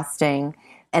daily fasting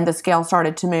and the scale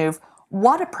started to move,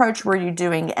 what approach were you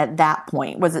doing at that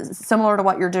point? Was it similar to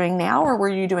what you're doing now, or were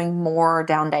you doing more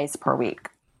down days per week?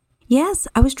 Yes,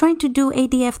 I was trying to do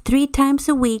ADF 3 times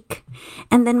a week.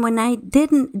 And then when I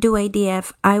didn't do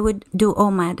ADF, I would do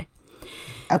OMAD.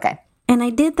 Okay. And I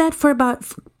did that for about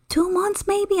 2 months,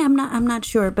 maybe. I'm not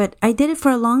sure, but I did it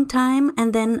for a long time.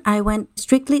 And then I went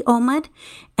strictly OMAD,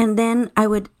 and then I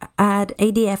would add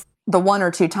ADF. The 1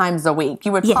 or 2 times a week.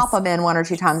 You would pop them in 1 or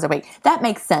 2 times a week. That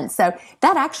makes sense. So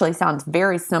that actually sounds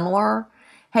very similar,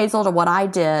 Hazel, to what I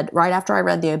did right after I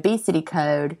read the obesity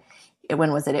code.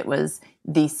 When was it? It was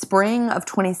the spring of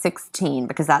 2016,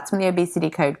 because that's when the obesity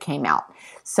code came out.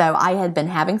 So I had been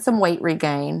having some weight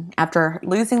regain. After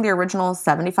losing the original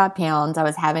 75 pounds, I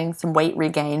was having some weight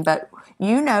regain. But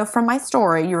from my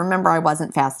story, you remember I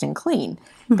wasn't fasting clean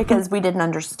because we didn't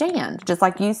understand. Just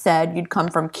like you said, you'd come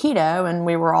from keto and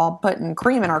we were all putting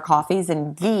cream in our coffees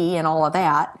and ghee and all of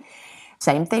that.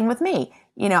 Same thing with me.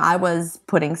 I was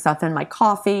putting stuff in my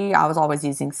coffee. I was always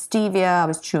using stevia. I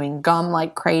was chewing gum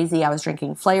like crazy. I was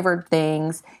drinking flavored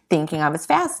things, thinking I was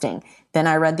fasting. Then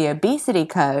I read the obesity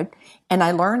code and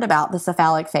I learned about the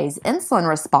cephalic phase insulin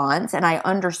response, and I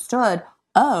understood,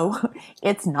 oh,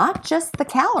 it's not just the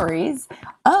calories.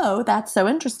 Oh, that's so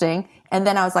interesting. And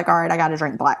then I was like, all right, I got to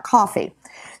drink black coffee.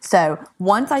 So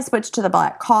once I switched to the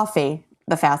black coffee,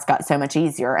 the fast got so much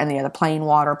easier, and the plain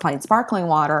water, plain sparkling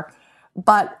water.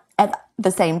 But at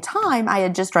the same time, I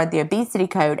had just read the obesity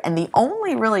code, and the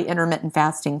only really intermittent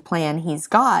fasting plan he's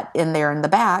got in there in the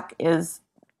back is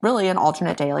really an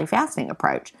alternate daily fasting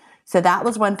approach. So that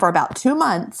was when for about 2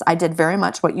 months, I did very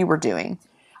much what you were doing.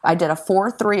 I did a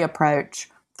 4-3 approach,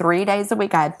 3 days a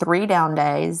week. I had 3 down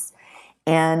days,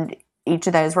 and each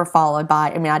of those were followed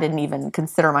by, I didn't even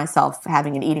consider myself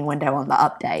having an eating window on the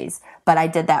up days, but I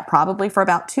did that probably for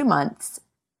about 2 months.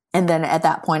 And then at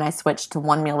that point, I switched to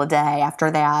 1 meal a day after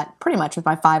that, pretty much with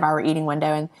my 5-hour eating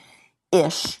window, and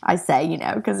ish, I say,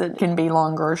 because it can be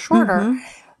longer or shorter.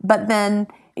 But then,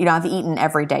 I've eaten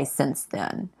every day since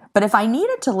then. But if I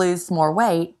needed to lose more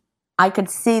weight, I could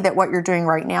see that what you're doing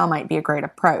right now might be a great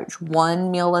approach. 1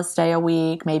 meal-less day a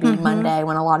week, maybe Monday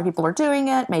when a lot of people are doing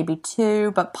it, maybe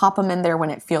 2, but pop them in there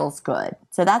when it feels good.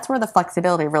 So that's where the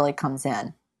flexibility really comes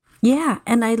in. Yeah,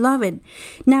 and I love it.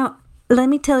 Now, let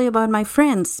me tell you about my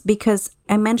friends, because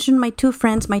I mentioned my 2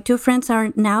 friends. My 2 friends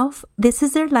are now, this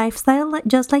is their lifestyle,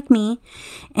 just like me.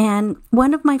 And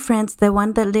one of my friends, the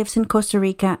one that lives in Costa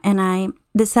Rica, and I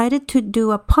decided to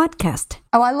do a podcast.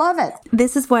 Oh, I love it.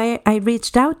 This is why I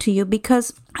reached out to you,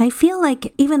 because I feel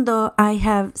like even though I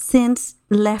have since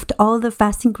left all the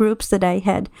fasting groups that I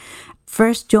had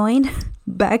first joined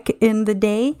back in the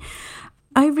day,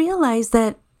 I realized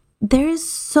that there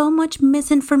is so much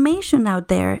misinformation out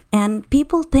there, and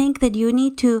people think that you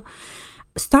need to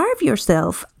starve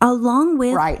yourself along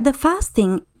with the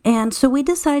fasting. And so we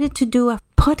decided to do a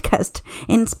podcast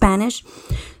in Spanish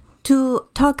to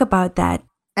talk about that.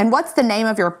 And what's the name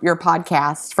of your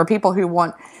podcast for people who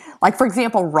want, like, for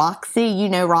example, Roxy?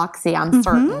 Roxy, I'm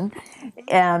certain.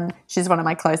 And she's one of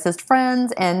my closest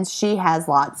friends, and she has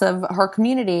lots of, her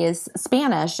community is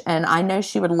Spanish, and I know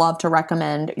she would love to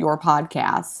recommend your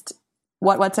podcast.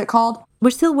 What's it called? We're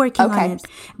still working on it,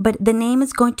 but the name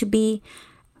is going to be,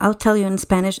 I'll tell you in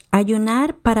Spanish,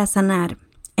 Ayunar para sanar.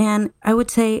 And I would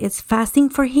say it's fasting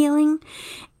for healing.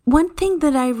 One thing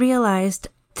that I realized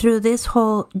through this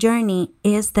whole journey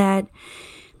is that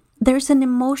there's an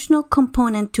emotional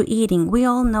component to eating. We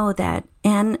all know that.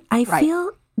 And I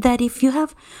feel that if you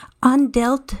have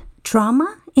undealt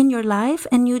trauma in your life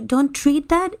and you don't treat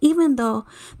that, even though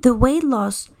the weight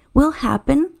loss will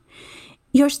happen,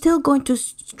 you're still going to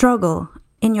struggle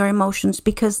in your emotions,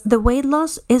 because the weight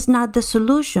loss is not the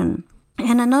solution.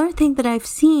 And another thing that I've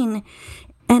seen,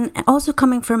 and also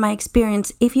coming from my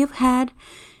experience, if you've had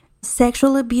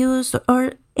sexual abuse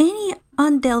or any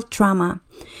undealt trauma,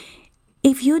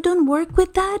 if you don't work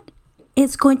with that,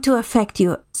 it's going to affect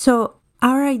you. So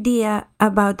our idea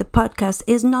about the podcast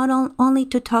is not only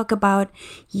to talk about,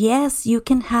 yes, you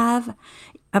can have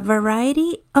a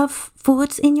variety of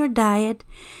foods in your diet,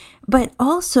 but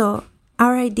also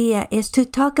our idea is to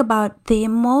talk about the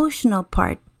emotional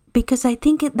part, because I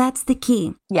think that's the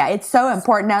key. Yeah, it's so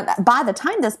important. Now, by the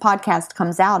time this podcast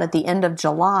comes out at the end of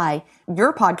July,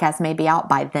 your podcast may be out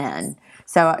by then.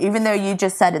 So even though you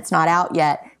just said it's not out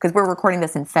yet, because we're recording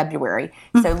this in February,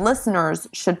 so listeners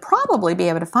should probably be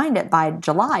able to find it by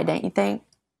July, don't you think?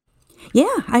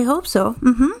 Yeah, I hope so.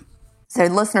 So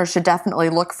listeners should definitely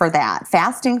look for that.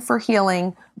 Fasting for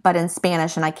Healing, but in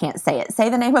Spanish, and I can't say it. Say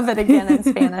the name of it again in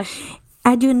Spanish.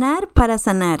 Ayunar para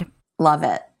sanar. Love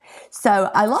it.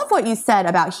 So I love what you said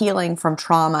about healing from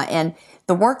trauma and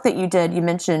the work that you did. You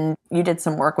mentioned you did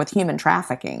some work with human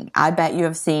trafficking. I bet you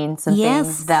have seen some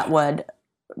things that would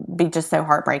be just so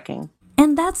heartbreaking.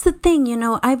 And that's the thing,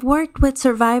 I've worked with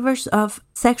survivors of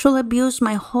sexual abuse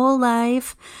my whole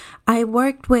life. I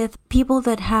worked with people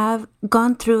that have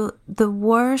gone through the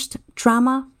worst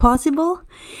trauma possible.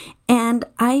 And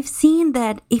I've seen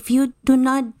that if you do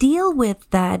not deal with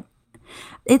that,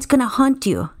 it's going to haunt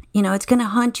you. It's going to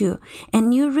haunt you.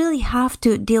 And you really have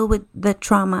to deal with the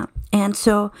trauma. And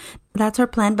so that's our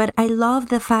plan. But I love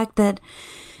the fact that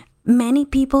many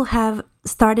people have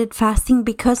started fasting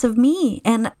because of me.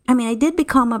 And I did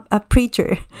become a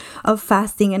preacher of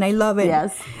fasting, and I love it.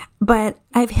 Yes. But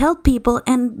I've helped people,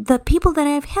 and the people that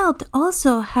I've helped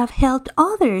also have helped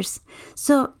others.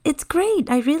 So it's great.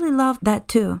 I really love that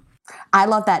too. I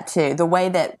love that too. The way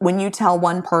that when you tell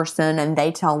one person and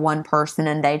they tell one person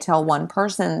and they tell one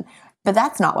person, but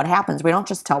that's not what happens. We don't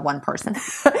just tell one person.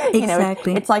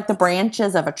 Exactly. It's like the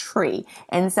branches of a tree.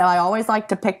 And so I always like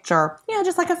to picture,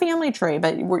 just like a family tree,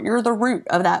 but you're the root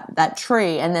of that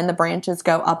tree. And then the branches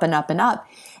go up and up and up.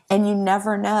 And you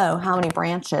never know how many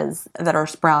branches that are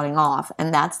sprouting off.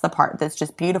 And that's the part that's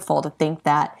just beautiful, to think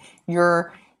that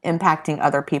you're impacting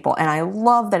other people. And I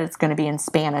love that it's going to be in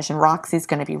Spanish, and Roxy's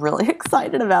going to be really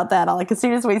excited about that. As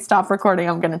soon as we stop recording,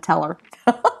 I'm going to tell her.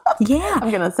 Yeah.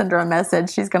 I'm going to send her a message.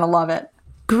 She's going to love it.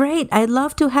 Great. I'd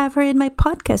love to have her in my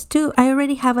podcast too. I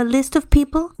already have a list of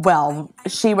people. Well,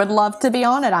 she would love to be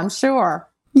on it, I'm sure.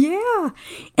 Yeah.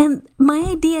 And my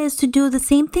idea is to do the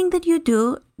same thing that you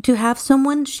do, to have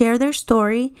someone share their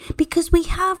story, because we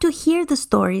have to hear the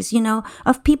stories,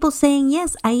 of people saying,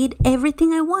 yes, I eat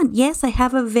everything I want. Yes, I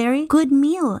have a very good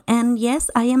meal. And yes,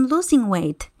 I am losing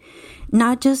weight,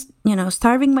 not just,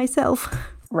 starving myself.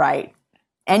 Right.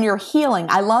 And you're healing.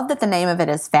 I love that the name of it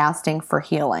is Fasting for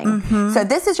Healing. So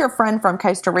this is your friend from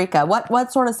Costa Rica.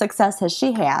 What sort of success has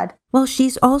she had? Well,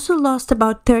 she's also lost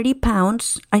about 30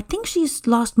 pounds. I think she's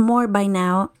lost more by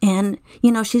now. And,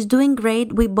 she's doing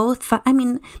great. We both,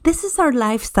 this is our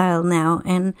lifestyle now.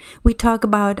 And we talk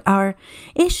about our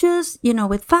issues,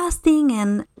 with fasting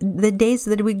and the days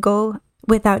that we go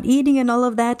without eating and all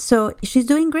of that. So she's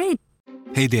doing great.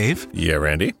 Hey, Dave. Yeah,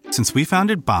 Randy? Since we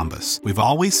founded Bombas, we've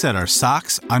always said our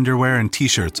socks, underwear, and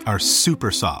T-shirts are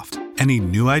super soft. Any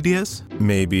new ideas?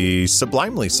 Maybe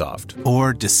sublimely soft.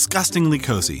 Or disgustingly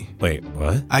cozy. Wait,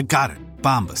 what? I got it.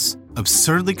 Bombas.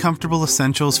 Absurdly comfortable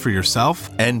essentials for yourself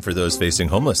and for those facing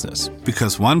homelessness.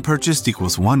 Because one purchased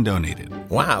equals one donated.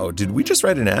 Wow, did we just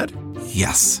write an ad?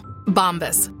 Yes.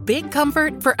 Bombas. Big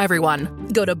comfort for everyone.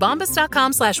 Go to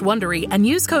bombas.com/Wondery and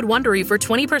use code WONDERY for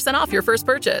 20% off your first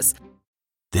purchase.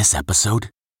 This episode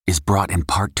is brought in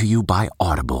part to you by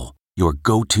Audible, your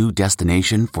go-to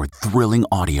destination for thrilling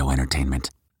audio entertainment.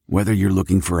 Whether you're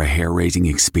looking for a hair-raising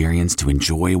experience to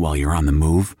enjoy while you're on the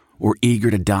move or eager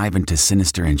to dive into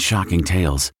sinister and shocking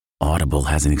tales, Audible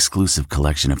has an exclusive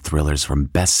collection of thrillers from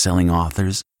best-selling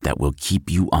authors that will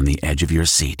keep you on the edge of your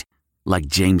seat. Like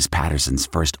James Patterson's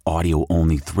first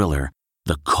audio-only thriller,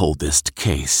 The Coldest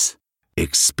Case.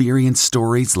 Experience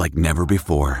stories like never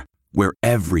before, where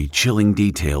every chilling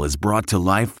detail is brought to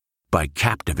life by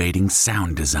captivating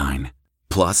sound design.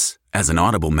 Plus, as an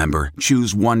Audible member,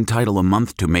 choose one title a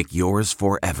month to make yours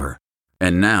forever.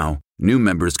 And now, new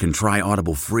members can try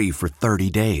Audible free for 30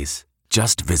 days.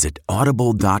 Just visit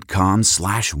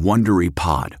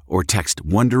audible.com/WonderyPod or text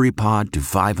WonderyPod to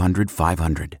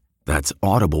 500-500. That's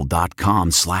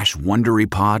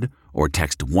audible.com/WonderyPod or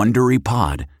text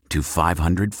WonderyPod to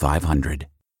 500-500.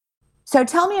 So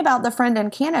tell me about the friend in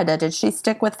Canada. Did she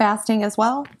stick with fasting as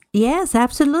well? Yes,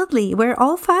 absolutely. We're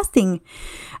all fasting.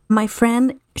 My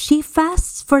friend, she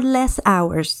fasts for less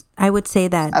hours. I would say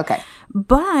that. Okay.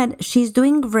 But she's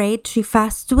doing great. She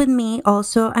fasts with me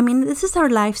also. This is our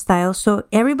lifestyle. So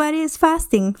everybody is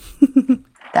fasting.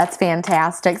 That's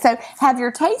fantastic. So have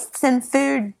your tastes in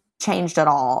food changed at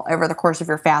all over the course of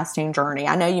your fasting journey?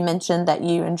 I know you mentioned that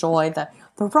you enjoy the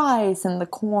rice and the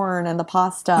corn and the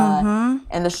pasta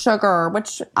and the sugar,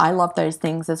 which I love those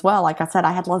things as well. Like I said,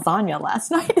 I had lasagna last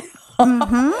night.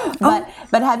 But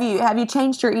have you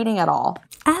changed your eating at all?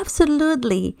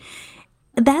 Absolutely.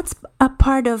 That's a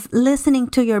part of listening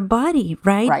to your body,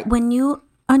 right? Right. When you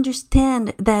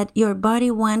understand that your body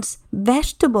wants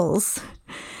vegetables,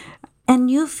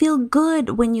 and you feel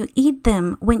good when you eat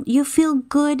them, when you feel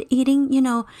good eating,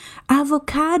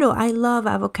 avocado. I love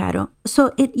avocado.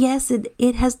 So it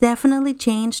has definitely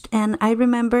changed. And I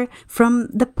remember from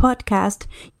the podcast,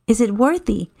 is it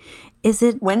worthy? Is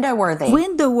it window worthy?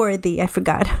 Window worthy. I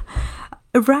forgot.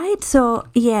 Right. So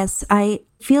yes, I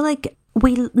feel like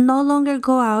we no longer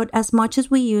go out as much as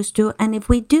we used to. And if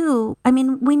we do,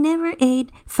 we never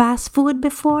ate fast food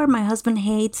before. My husband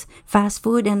hates fast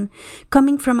food. And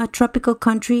coming from a tropical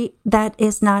country, that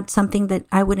is not something that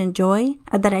I would enjoy,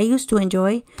 that I used to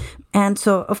enjoy. And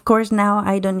so, of course, now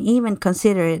I don't even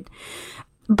consider it.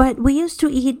 But we used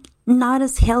to eat not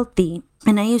as healthy.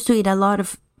 And I used to eat a lot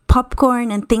of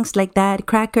popcorn and things like that,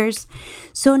 crackers.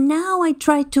 So now I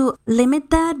try to limit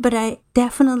that, but I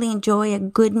definitely enjoy a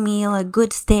good meal, a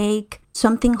good steak,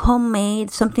 something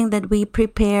homemade, something that we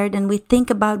prepared and we think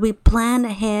about, we plan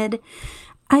ahead.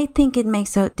 I think it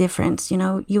makes a difference.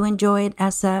 You enjoy it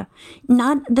as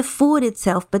not the food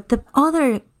itself, but the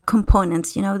other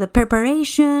components, the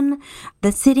preparation,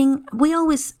 the sitting. We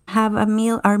always have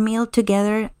our meal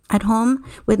together at home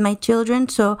with my children.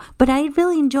 But I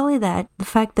really enjoy that. The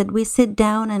fact that we sit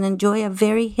down and enjoy a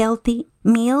very healthy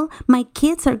meal. My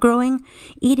kids are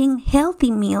eating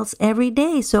healthy meals every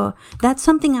day. So that's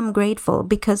something I'm grateful,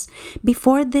 because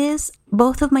before this,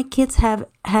 both of my kids have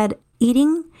had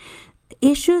eating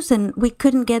issues and we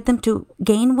couldn't get them to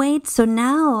gain weight. So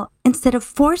now, instead of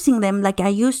forcing them like I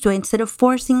used to, instead of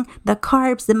forcing the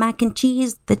carbs, the mac and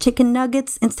cheese, the chicken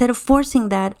nuggets, instead of forcing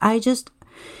that, I just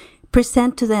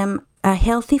present to them a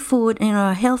healthy food,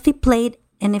 a healthy plate.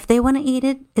 And if they want to eat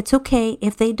it, it's okay.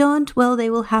 If they don't, well, they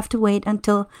will have to wait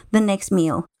until the next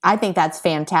meal. I think that's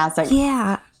fantastic.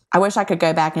 Yeah. I wish I could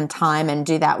go back in time and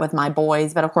do that with my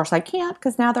boys, but of course I can't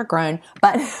because now they're grown.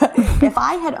 But if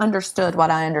I had understood what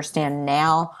I understand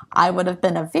now, I would have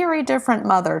been a very different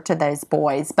mother to those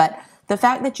boys. But the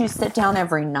fact that you sit down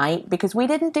every night, because we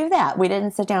didn't do that. We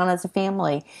didn't sit down as a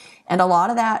family. And a lot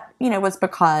of that, was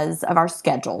because of our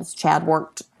schedules. Chad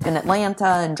worked in Atlanta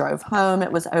and drove home.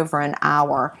 It was over an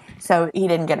hour. So he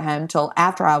didn't get home till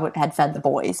after I had fed the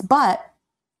boys. But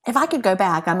if I could go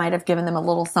back, I might have given them a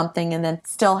little something and then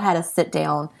still had a sit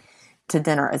down to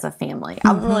dinner as a family.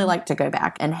 I would really like to go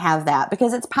back and have that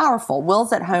because it's powerful.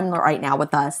 Will's at home right now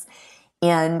with us,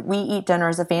 and we eat dinner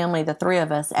as a family, the three of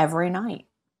us, every night.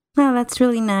 Oh, that's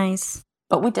really nice.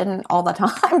 But we didn't all the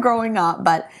time growing up.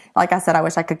 But like I said, I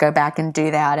wish I could go back and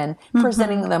do that and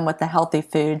presenting them with the healthy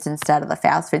foods instead of the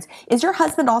fast foods. Is your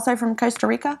husband also from Costa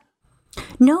Rica?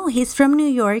 No, he's from New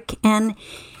York, and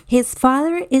his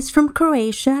father is from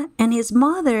Croatia, and his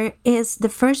mother is the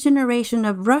first generation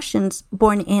of Russians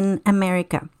born in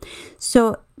America.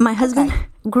 So my husband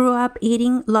grew up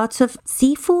eating lots of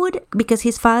seafood because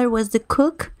his father was the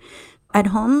cook at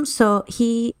home. So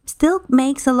he still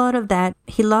makes a lot of that.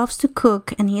 He loves to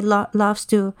cook, and he loves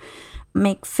to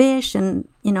make fish. And,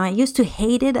 I used to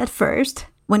hate it at first.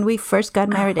 When we first got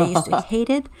married, I used to hate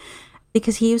it,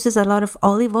 because he uses a lot of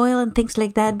olive oil and things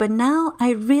like that. But now I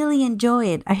really enjoy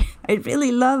it. I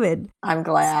really love it. I'm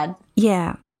glad.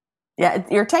 Yeah. Yeah,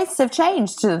 your tastes have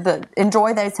changed to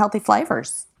enjoy those healthy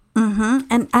flavors.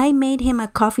 And I made him a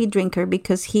coffee drinker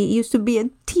because he used to be a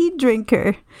tea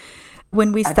drinker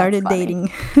when we started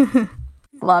dating.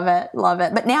 Love it. Love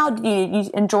it. But now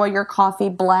you enjoy your coffee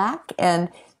black, and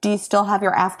do you still have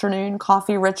your afternoon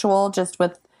coffee ritual just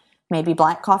with maybe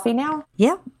black coffee now?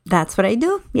 Yeah, that's what I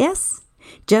do. Yes.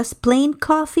 Just plain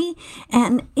coffee.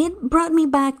 And it brought me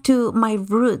back to my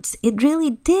roots. It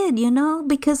really did,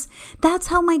 because that's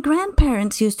how my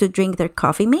grandparents used to drink their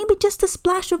coffee. Maybe just a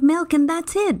splash of milk and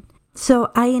that's it.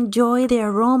 So I enjoy the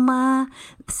aroma,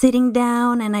 sitting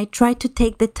down, and I try to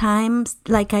take the time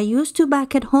like I used to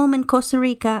back at home in Costa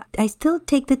Rica. I still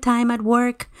take the time at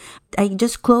work. I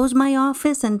just close my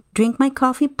office and drink my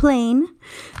coffee plain.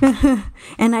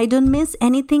 And I don't miss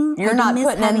anything. You're not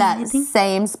putting in that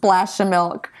same splash of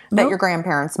milk that your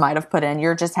grandparents might have put in.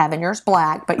 You're just having yours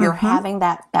black, but you're having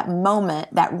that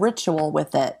moment, that ritual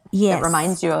with it. Yes. That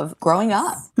reminds you of growing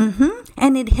up.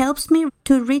 And it helps me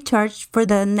to recharge for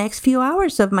the next few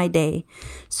hours of my day.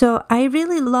 So I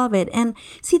really love it. And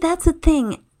see, that's the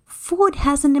thing. Food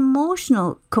has an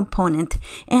emotional component.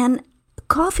 And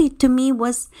coffee to me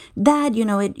was that,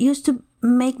 it used to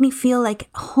make me feel like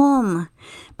home.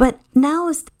 But now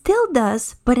it still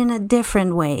does, but in a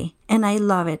different way. And I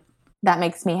love it. That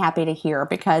makes me happy to hear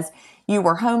because you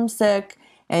were homesick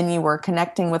and you were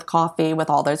connecting with coffee with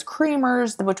all those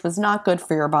creamers, which was not good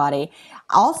for your body.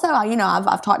 Also,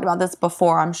 I've talked about this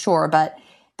before, I'm sure, but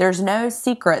there's no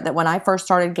secret that when I first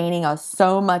started gaining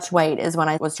so much weight is when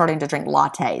I was starting to drink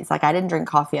lattes. Like I didn't drink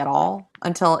coffee at all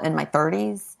until in my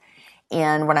 30s.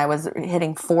 And when I was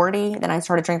hitting 40, then I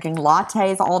started drinking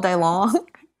lattes all day long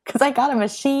because I got a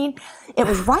machine. It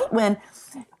was right when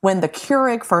the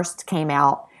Keurig first came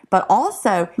out. But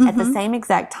also, at the same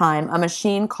exact time, a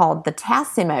machine called the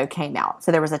Tassimo came out. So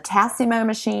there was a Tassimo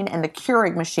machine and the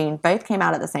Keurig machine both came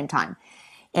out at the same time.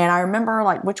 And I remember,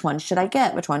 which one should I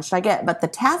get? Which one should I get? But the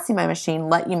Tassimo machine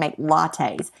let you make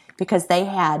lattes because they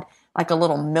had, a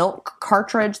little milk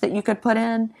cartridge that you could put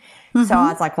in. So I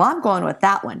was like, well, I'm going with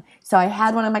that one. So I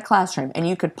had one in my classroom, and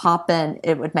you could pop in,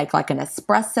 it would make an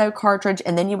espresso cartridge,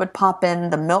 and then you would pop in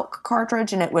the milk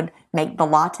cartridge, and it would make the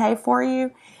latte for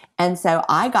you. And so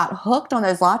I got hooked on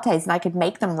those lattes, and I could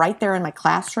make them right there in my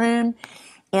classroom.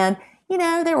 And,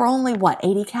 they were only,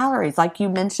 80 calories. Like you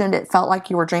mentioned, it felt like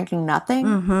you were drinking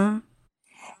nothing.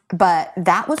 But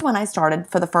that was when I started,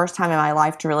 for the first time in my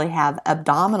life, to really have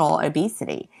abdominal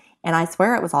obesity. And I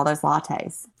swear it was all those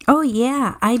lattes. Oh,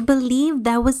 yeah. I believe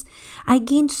I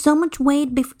gained so much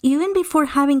weight even before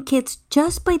having kids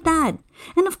just by that.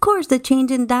 And of course, the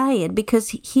change in diet, because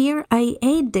here I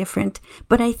ate different,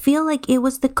 but I feel like it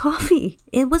was the coffee.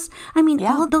 It was,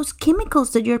 all those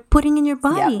chemicals that you're putting in your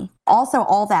body. Yep. Also,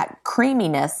 all that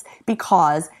creaminess,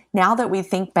 because now that we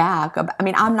think back,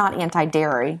 I'm not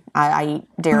anti-dairy. I eat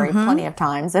dairy plenty of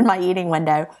times in my eating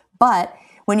window. But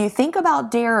when you think about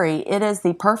dairy, it is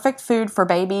the perfect food for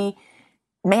baby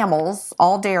mammals,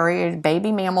 all dairy,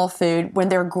 baby mammal food, when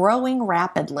they're growing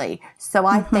rapidly. So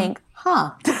I think,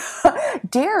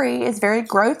 dairy is very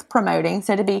growth promoting.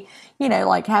 So to be,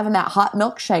 having that hot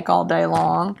milkshake all day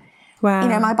long,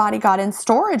 wow. My body got in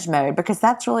storage mode because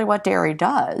that's really what dairy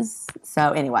does.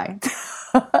 So anyway,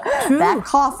 that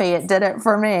coffee, it did it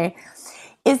for me.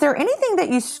 Is there anything that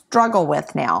you struggle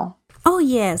with now? Oh,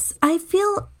 yes. I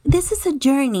feel this is a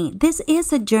journey. This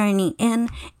is a journey,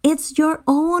 and it's your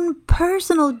own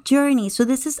personal journey. So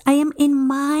I am in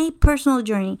my personal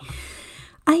journey.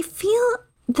 I feel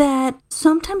that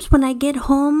sometimes when I get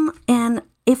home and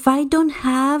if I don't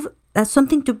have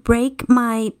something to break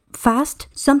my fast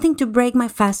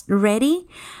ready,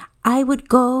 I would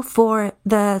go for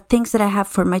the things that I have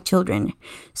for my children.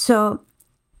 So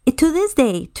to this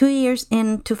day, 2 years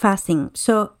into fasting,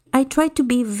 so I try to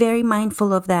be very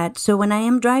mindful of that. So when I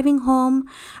am driving home,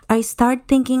 I start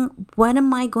thinking, what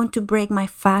am I going to break my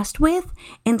fast with,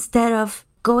 instead of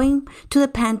going to the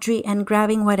pantry and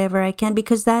grabbing whatever I can,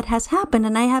 because that has happened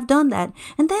and I have done that.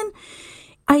 And then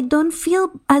I don't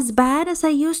feel as bad as I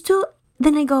used to.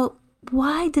 Then I go,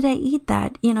 why did I eat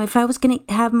that? If I was going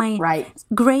to have my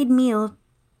great meal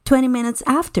 20 minutes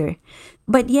after.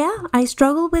 But yeah, I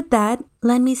struggle with that.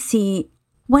 Let me see.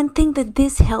 One thing that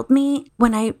this helped me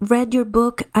when I read your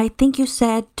book, I think you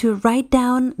said to write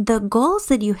down the goals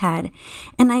that you had.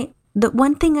 And the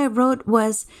one thing I wrote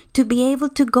was to be able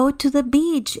to go to the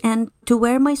beach and to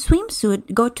wear my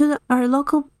swimsuit, go to our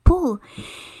local pool.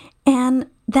 And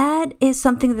that is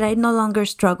something that I no longer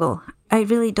struggle. I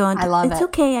really don't. I love it. It's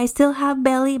okay. I still have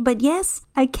belly, but yes,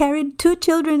 I carried 2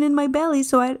 children in my belly,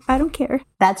 so I don't care.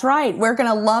 That's right. We're going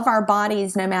to love our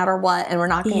bodies no matter what, and we're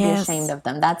not going to be ashamed of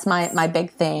them. That's my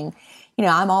big thing.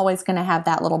 I'm always going to have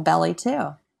that little belly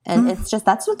too. And it's just,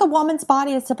 that's what the woman's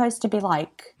body is supposed to be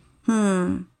like.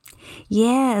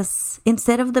 Yes.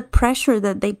 Instead of the pressure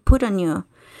that they put on you.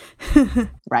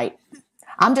 Right.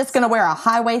 I'm just going to wear a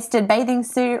high-waisted bathing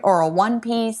suit or a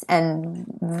one-piece, and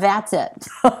that's it.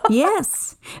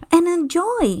 Yes. And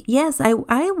enjoy. Yes,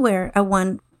 I wear a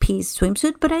one-piece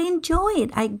swimsuit, but I enjoy it.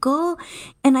 I go,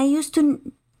 and I used to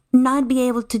not be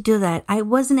able to do that. I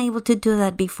wasn't able to do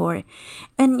that before.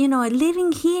 And,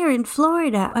 living here in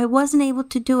Florida, I wasn't able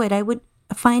to do it. I would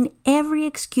find every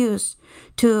excuse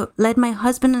to let my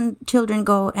husband and children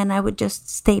go, and I would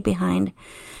just stay behind.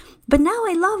 But now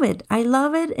I love it. I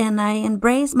love it, and I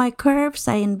embrace my curves.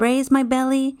 I embrace my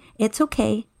belly. It's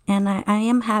okay, and I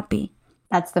am happy.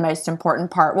 That's the most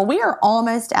important part. Well, we are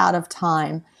almost out of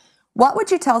time. What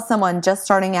would you tell someone just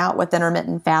starting out with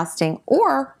intermittent fasting,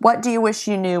 or what do you wish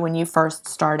you knew when you first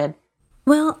started?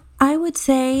 Well, I would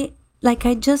say, like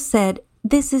I just said,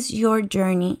 this is your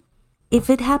journey. If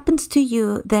it happens to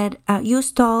you that you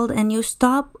stalled and you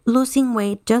stop losing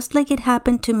weight just like it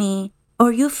happened to me,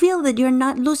 or you feel that you're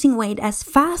not losing weight as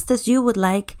fast as you would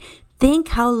like, think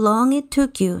how long it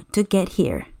took you to get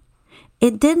here.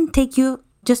 It didn't take you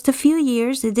just a few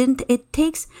years. It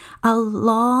takes a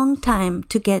long time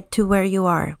to get to where you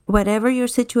are, whatever your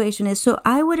situation is. So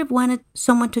I would have wanted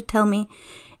someone to tell me,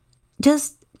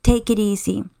 just take it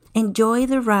easy. Enjoy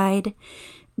the ride.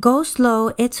 Go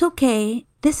slow. It's okay.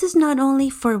 This is not only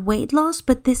for weight loss,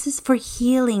 but this is for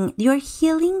healing. You're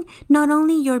healing not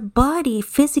only your body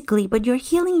physically, but you're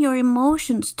healing your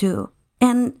emotions too.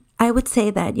 And I would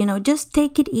say that, just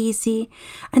take it easy.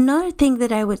 Another thing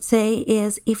that I would say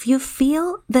is if you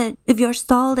feel that if you're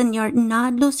stalled and you're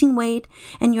not losing weight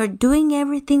and you're doing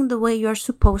everything the way you're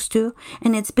supposed to,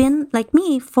 and it's been like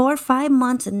me, 4 or 5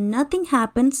 months and nothing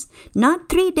happens, not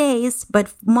 3 days,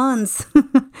 but months.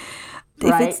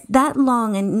 If it's that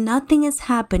long and nothing is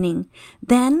happening,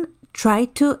 then try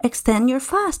to extend your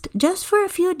fast just for a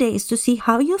few days to see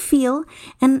how you feel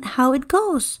and how it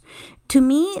goes. To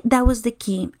me, that was the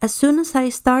key. As soon as I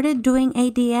started doing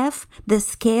ADF, the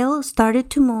scale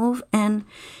started to move and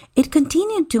it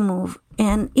continued to move.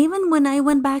 And even when I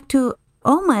went back to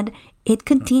OMAD, it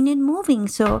continued moving.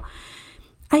 So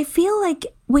I feel like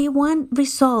we want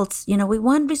results. We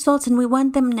want results and we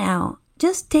want them now.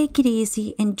 Just take it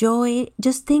easy, enjoy it.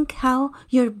 Just think how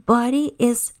your body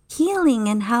is healing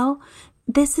and how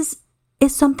this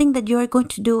is something that you're going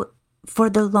to do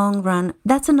for the long run.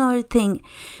 That's another thing.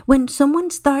 When someone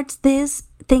starts this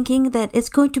thinking that it's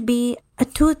going to be a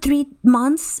 2 or 3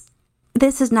 months,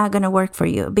 this is not going to work for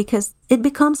you because it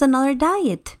becomes another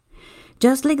diet.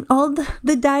 Just like all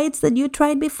the diets that you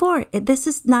tried before. This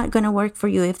is not going to work for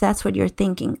you if that's what you're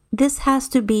thinking. This has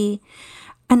to be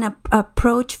an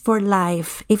approach for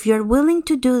life. If you're willing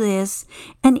to do this,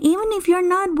 and even if you're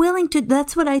not willing to,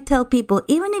 that's what I tell people,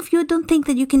 even if you don't think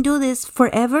that you can do this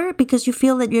forever because you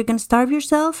feel that you're going to starve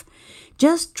yourself,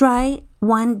 just try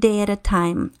 1 day at a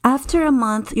time. After a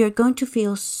month, you're going to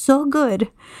feel so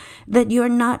good that you're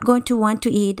not going to want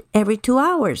to eat every 2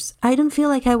 hours. I don't feel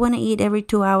like I want to eat every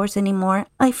 2 hours anymore.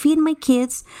 I feed my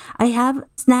kids. I have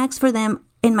snacks for them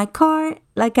in my car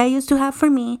like I used to have for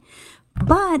me.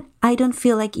 But I don't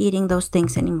feel like eating those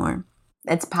things anymore.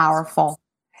 It's powerful.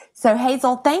 So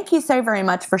Hazel, thank you so very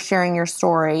much for sharing your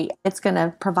story. It's going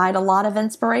to provide a lot of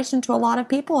inspiration to a lot of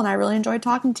people, and I really enjoyed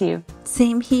talking to you.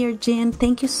 Same here, Jen.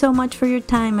 Thank you so much for your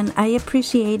time, and I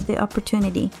appreciate the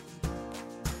opportunity.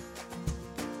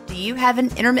 Do you have an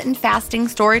intermittent fasting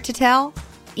story to tell?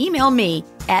 Email me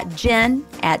at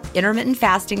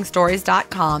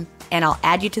jen@intermittentfastingstories.com and I'll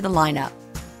add you to the lineup.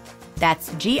 That's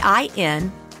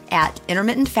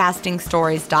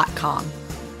GIN@intermittentfastingstories.com.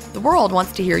 The world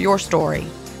wants to hear your story.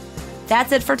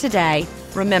 That's it for today.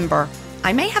 Remember,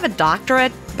 I may have a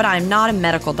doctorate, but I'm not a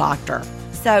medical doctor.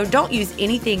 So don't use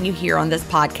anything you hear on this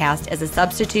podcast as a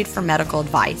substitute for medical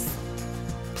advice.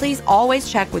 Please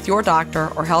always check with your doctor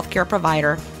or healthcare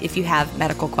provider if you have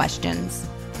medical questions.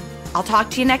 I'll talk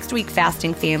to you next week,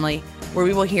 Fasting Family, where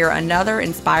we will hear another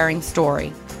inspiring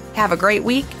story. Have a great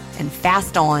week and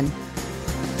fast on.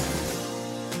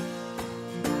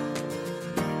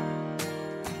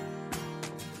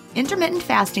 Intermittent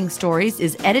Fasting Stories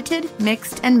is edited,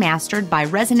 mixed, and mastered by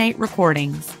Resonate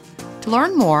Recordings. To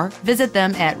learn more, visit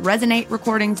them at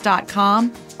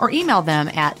resonaterecordings.com or email them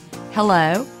at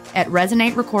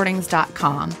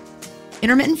hello@resonaterecordings.com.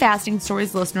 Intermittent Fasting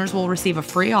Stories listeners will receive a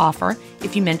free offer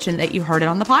if you mention that you heard it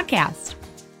on the podcast.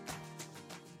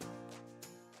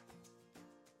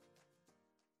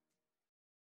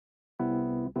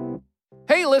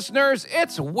 Hey, listeners,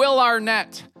 it's Will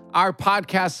Arnett. Our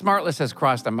podcast, Smartless, has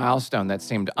crossed a milestone that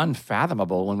seemed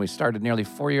unfathomable when we started nearly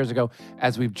 4 years ago,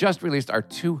 as we've just released our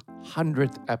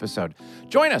 200th episode.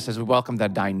 Join us as we welcome the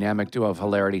dynamic duo of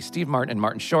hilarity, Steve Martin and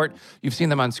Martin Short. You've seen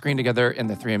them on screen together in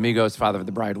The Three Amigos, Father of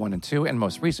the Bride 1 and 2, and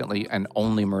most recently, in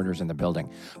Only Murders in the Building.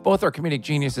 Both are comedic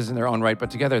geniuses in their own right,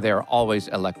 but together they are always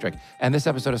electric. And this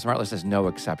episode of Smartless is no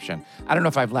exception. I don't know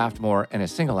if I've laughed more in a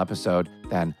single episode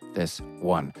than this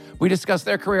one. We discuss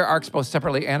their career arcs both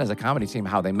separately and as a comedy team,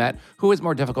 how they met, who is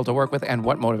more difficult to work with, and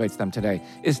what motivates them today.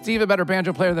 Is Steve a better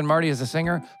banjo player than Marty as a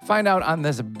singer? Find out on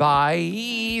this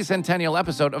bicentennial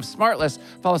episode of Smartless.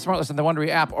 Follow Smartless in the Wondery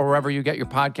app or wherever you get your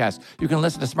podcasts. You can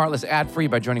listen to Smartless ad-free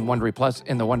by joining Wondery Plus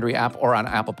in the Wondery app or on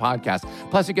Apple Podcasts.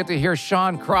 Plus, you get to hear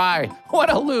Sean cry. What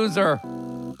a loser.